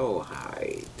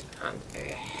sowhide. And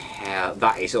a hair.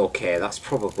 That is okay, that's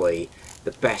probably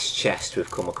the best chest we've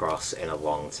come across in a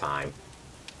long time.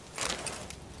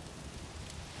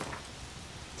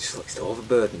 Just looks to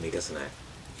overburden me, doesn't it?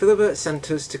 Filibert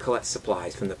sent us to collect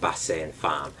supplies from the Bassain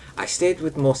farm. I stayed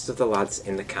with most of the lads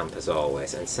in the camp as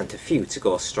always, and sent a few to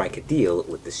go strike a deal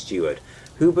with the steward.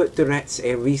 Hubert de Retz,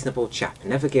 a reasonable chap,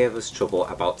 never gave us trouble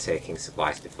about taking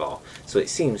supplies before, so it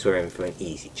seems we're in for an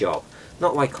easy job.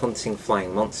 Not like hunting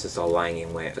flying monsters or lying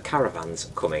in wait for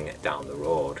caravans coming down the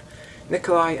road.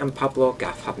 Nikolai and Pablo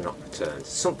Gaff have not returned.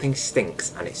 Something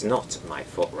stinks and it's not my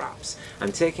foot wraps.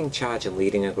 I'm taking charge and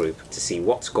leading a group to see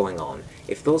what's going on.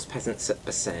 If those peasants at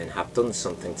Bassain have done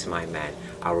something to my men,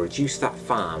 I'll reduce that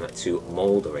farm to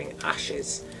mouldering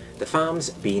ashes. The farm's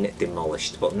been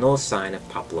demolished, but no sign of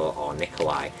Pablo or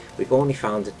Nikolai. We've only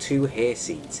found 2 hay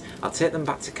seeds. I'll take them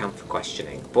back to camp for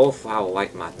questioning. Both howl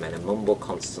like madmen and mumble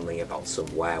constantly about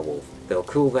some werewolf. They'll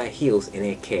cool their heels in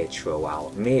a cage for a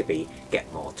while, maybe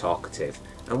get more talkative.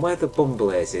 And where the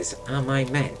bumblazes are my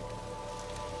men?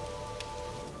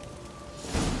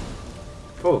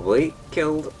 Probably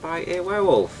killed by a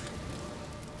werewolf.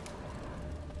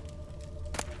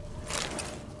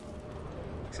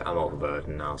 I'm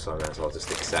overburdened now, so I may as well just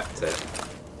accept it.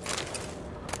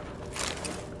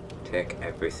 Take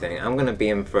everything. I'm going to be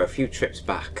in for a few trips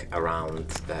back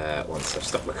around once I've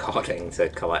stopped recording to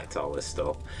collect all this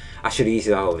stuff. I should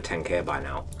easily have over 10k by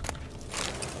now.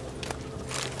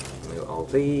 Loot all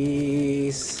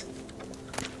these.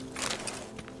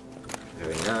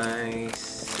 Very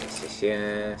nice. Yes, yes,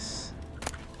 yes.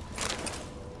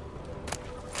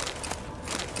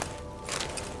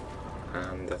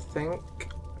 And I think...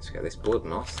 let's get this blood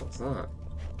moss, what's that?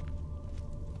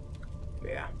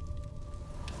 Yeah.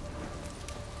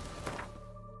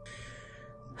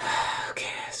 Okay,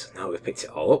 so now we've picked it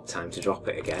all up, time to drop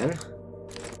it again.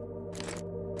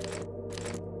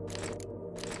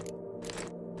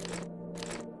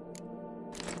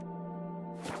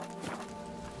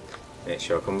 Make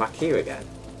sure I come back here again.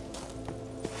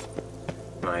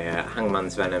 My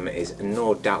Hangman's Venom is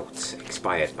no doubt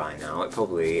expired by now. It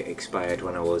probably expired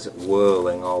when I was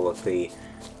whirling all of the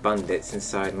bandits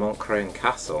inside Montcrain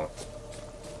Castle.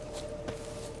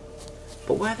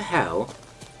 But where the hell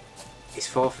is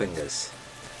Fourfingers?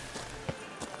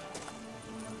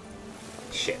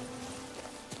 Shit.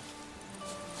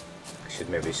 I should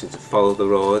maybe follow the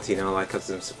road, you know, like I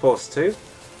was supposed to.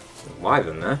 Why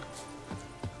them there?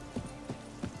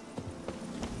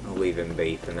 Leave him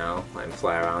be for now, let him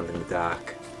fly around in the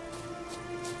dark.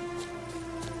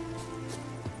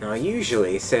 Now I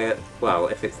usually say, well,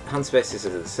 if its hand spaces are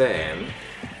the same,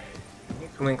 you're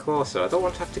coming closer. I don't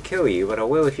want to have to kill you, but I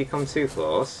will if you come too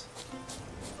close.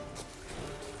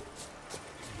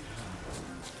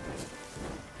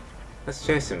 That's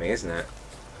chasing me, isn't it?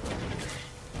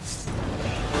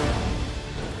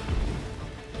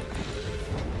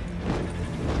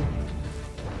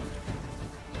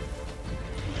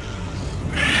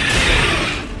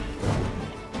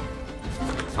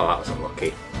 Oh, that was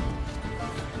unlucky.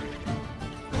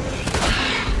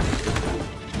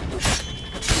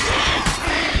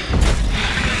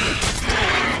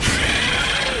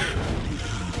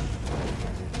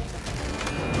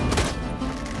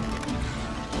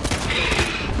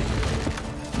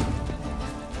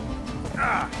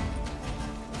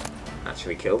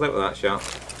 Actually killed it with that shot.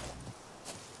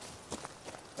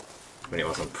 I mean, it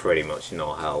wasn't pretty much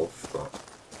no health, but...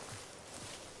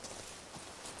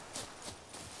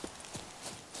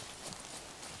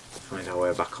 find our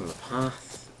way back on the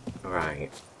path.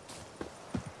 Right.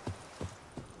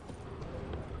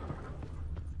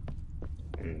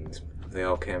 And they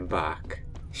all came back?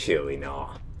 Surely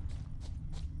not.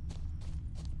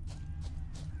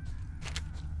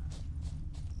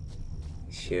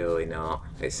 Surely not.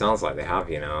 It sounds like they have,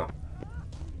 you know.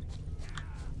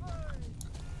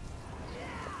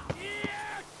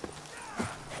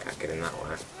 Can't get in that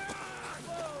way.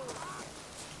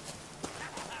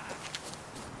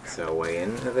 Is there a way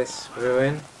into this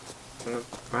ruin from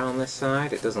around this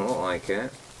side? It doesn't look like it.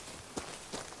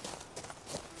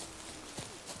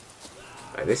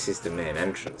 Right, this is the main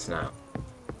entrance now.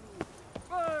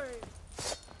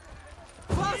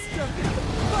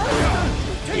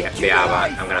 Yeah, they are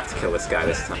right. I'm gonna have to kill this guy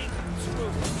this time.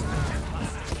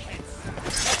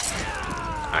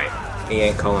 Right, he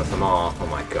ain't calling for more. Oh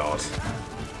my god.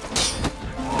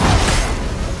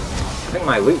 I think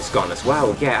my loot's gone as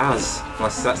well. Yeah, it has.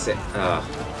 Unless that's it.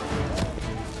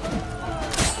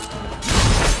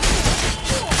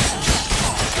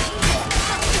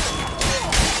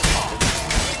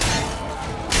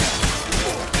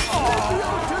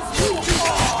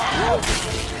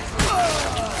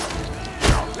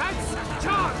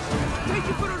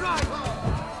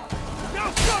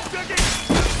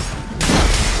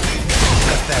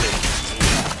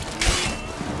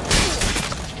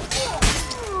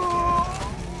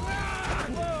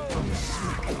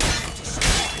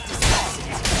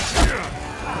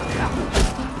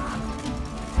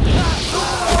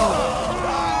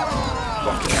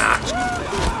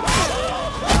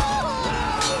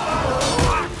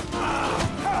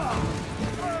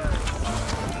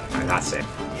 That's it.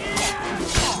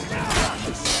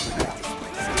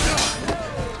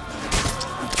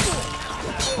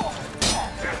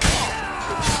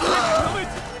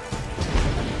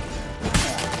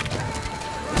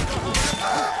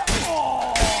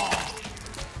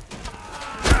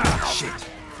 Shit.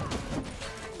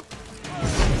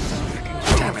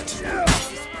 Damn it.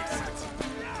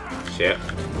 Shit.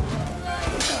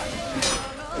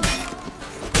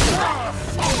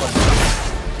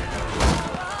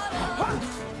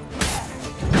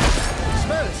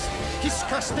 Spells! He's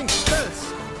casting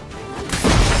spells!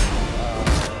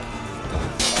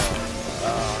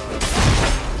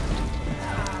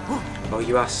 Oh,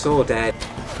 you are so dead.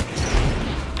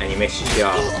 And you missed your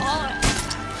shot.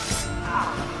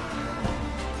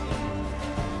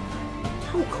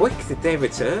 How quick did they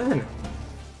return?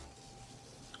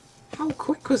 How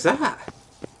quick was that?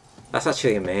 That's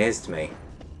actually amazed me.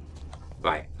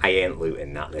 Right, I ain't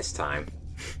looting that this time.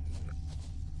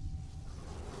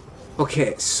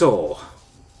 Okay, so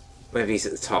maybe he's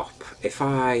at the top. If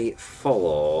I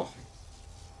follow...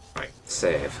 Right,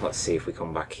 save. Let's see if we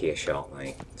come back here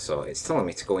shortly. So it's telling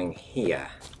me to go in here.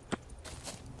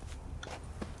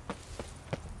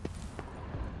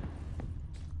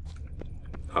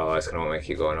 Oh, it's going to make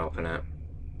you go and open it.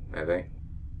 Maybe.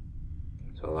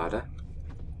 So a ladder.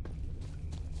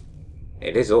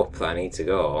 It is up that I need to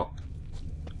go.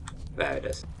 There it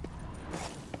is.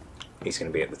 He's going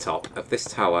to be at the top of this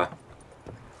tower.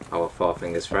 Our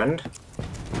Fourfingers friend.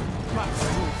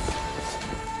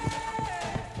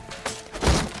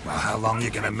 Well, how long are you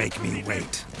gonna make me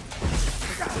wait?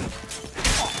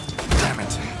 Damn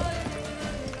it.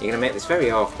 You're going to make this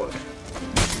very awkward.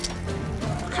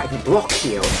 I can't even block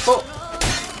you. Oh!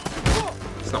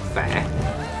 It's not fair.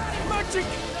 Magic!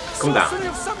 Come down. Sorcery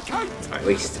of some kind! At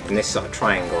least in this sort of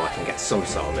triangle I can get some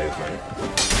sort of movement.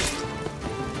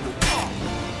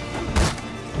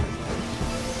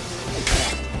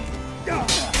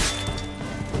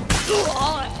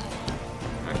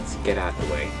 Let's get out of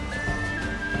the way.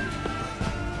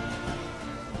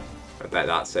 I bet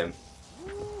that's him.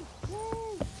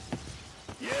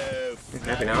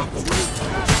 Maybe not.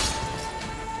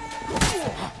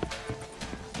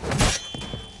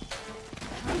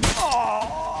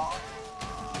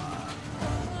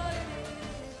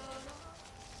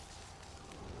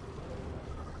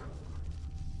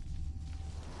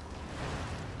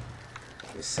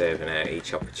 Just saving at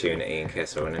each opportunity in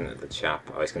case I run into the chap.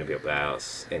 Oh, he's going to be up there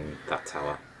in that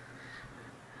tower.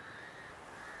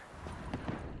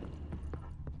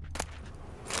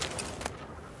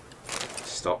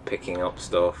 Stop picking up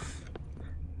stuff.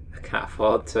 I can't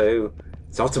afford to.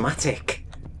 It's automatic.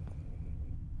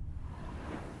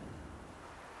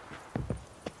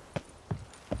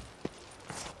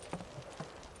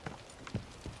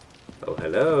 Oh,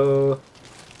 hello.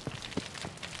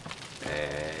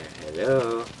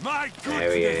 Hello. My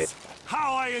There he is.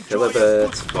 How I enjoy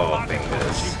Filibert it.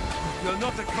 Fourfingers. You're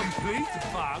not a complete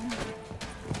fan.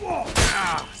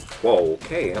 Whoa,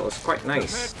 okay, that was quite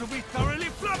nice. Prepare to be thoroughly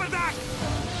flabbergasted.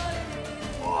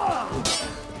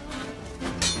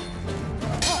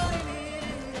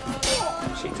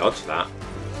 She dodged that.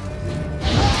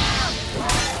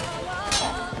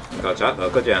 Dodge that though,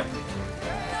 could ya?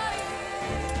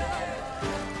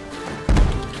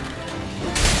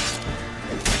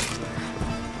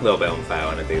 A little bit unfair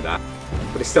when I do that,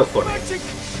 but it's still funny. Magic!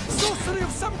 Sorcery of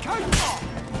some kind.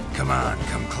 Come on,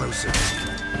 come closer.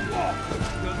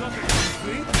 You're not a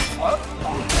complete.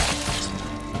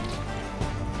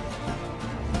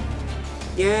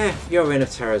 Yeah, your reign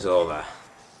of terror's over.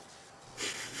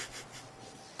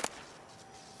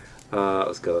 That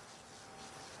was good.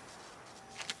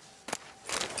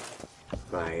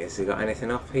 Right, has he got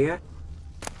anything up here?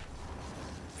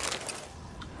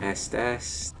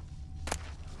 Estes.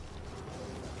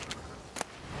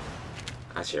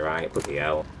 That's your right, bloody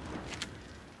hell.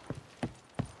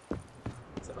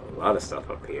 There's a lot of stuff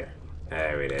up here.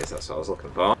 There it is, that's what I was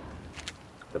looking for.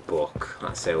 the book.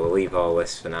 Let's say we'll leave all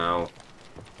this for now.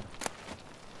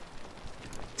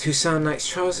 2 Sand Knight's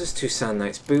trousers, 2 Sand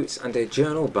Knight's boots, and a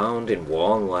journal bound in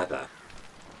worn leather.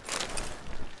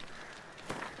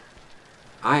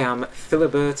 I am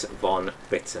Filibert von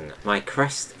Bitten, my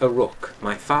crest a rook,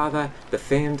 my father the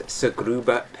famed Sir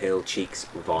Gruber Palecheeks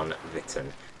von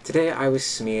Bitten. Today I was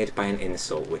smeared by an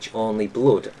insult which only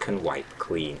blood can wipe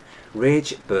clean.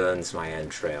 Rage burns my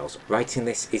entrails. Writing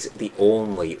this is the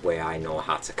only way I know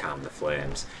how to calm the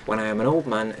flames. When I am an old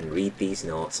man and read these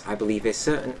notes, I believe a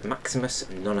certain Maximus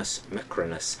Nonnus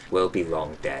Macrinus will be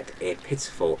long dead, a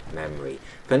pitiful memory.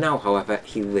 For now, however,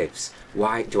 he lives.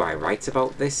 Why do I write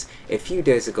about this? A few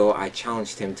days ago I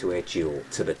challenged him to a duel,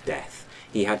 to the death.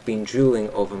 He had been drooling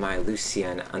over my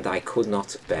Lucienne, and I could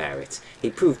not bear it. He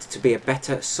proved to be a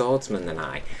better swordsman than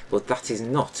I, but that is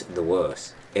not the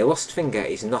worst. A lost finger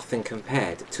is nothing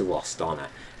compared to lost honour.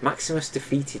 Maximus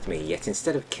defeated me, yet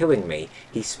instead of killing me,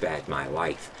 he spared my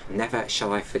life. Never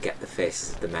shall I forget the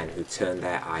faces of the men who turned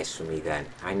their eyes from me then.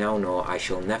 I now know I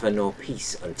shall never know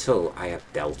peace until I have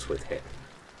dealt with him.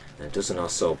 And a dozen or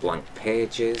so blank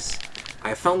pages. I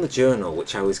have found the journal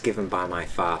which I was given by my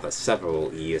father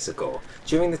several years ago.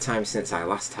 During the time since I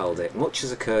last held it, much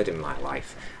has occurred in my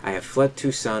life. I have fled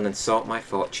Toussaint and sought my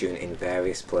fortune in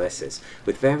various places,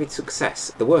 with varied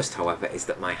success. The worst, however, is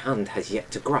that my hand has yet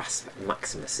to grasp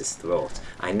Maximus's throat.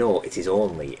 I know it is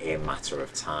only a matter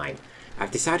of time.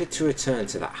 I've decided to return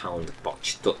to that hound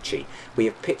botched duchy. We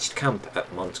have pitched camp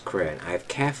at Montcrain. I have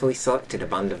carefully selected a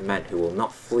band of men who will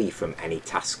not flee from any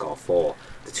task or foe.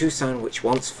 The Toussaint which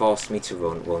once forced me to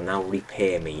run will now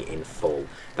repay me in full.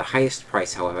 The highest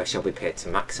price, however, shall be paid to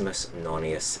Maximus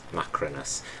Nonius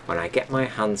Macrinus. When I get my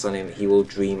hands on him, he will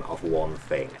dream of one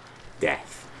thing: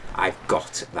 death. I've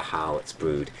got the harlot's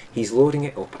brood. He's loading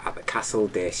it up at the Castle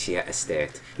Dacia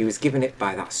estate. He was given it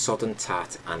by that sodden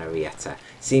tart Anarietta.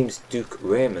 Seems Duke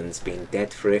Raymond's been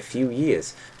dead for a few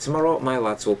years. Tomorrow my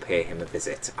lads will pay him a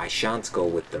visit. I shan't go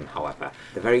with them, however.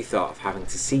 The very thought of having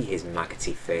to see his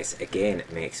maggoty face again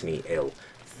makes me ill.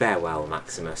 Farewell,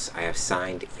 Maximus. I have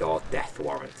signed your death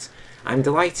warrant. I'm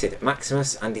delighted.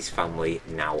 Maximus and his family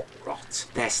now rot.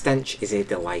 Their stench is a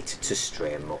delight to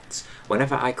stray mutts.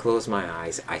 Whenever I close my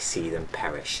eyes, I see them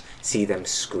perish, see them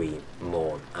scream,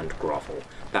 moan and grovel.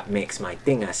 That makes my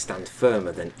dinger stand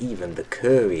firmer than even the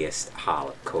curriest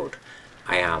harlot could.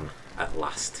 I am at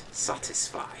last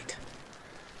satisfied.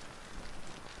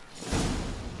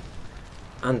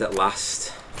 And at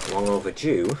last, long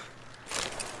overdue,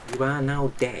 you are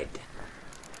now dead.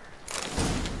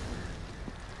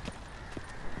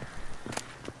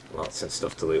 Lots of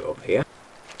stuff to loot up here.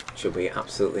 Should be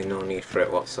absolutely no need for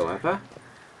it whatsoever.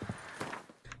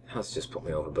 Has just put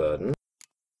me overburdened.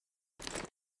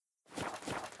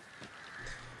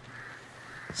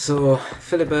 So,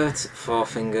 Filibert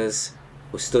Fourfingers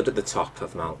was stood at the top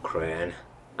of Mount Crane,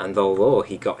 and although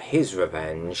he got his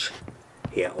revenge,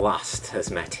 he at last has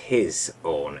met his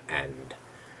own end.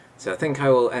 So I think I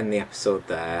will end the episode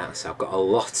there. So I've got a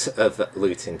lot of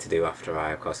looting to do after I,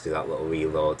 of course, do that little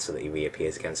reload so that he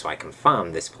reappears again so I can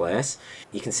farm this place.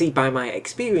 You can see by my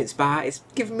experience bar, it's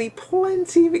given me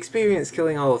plenty of experience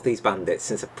killing all of these bandits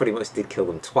since I pretty much did kill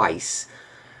them twice.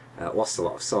 Lost a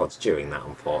lot of swords during that,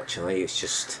 unfortunately. It's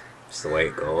just the way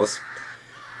it goes.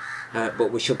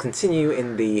 But we shall continue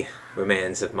in the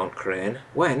remains of Montcrain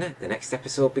when the next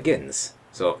episode begins.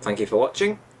 So thank you for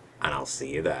watching, and I'll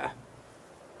see you there.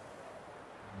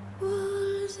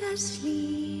 Wolves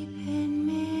asleep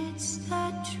amidst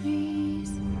the trees.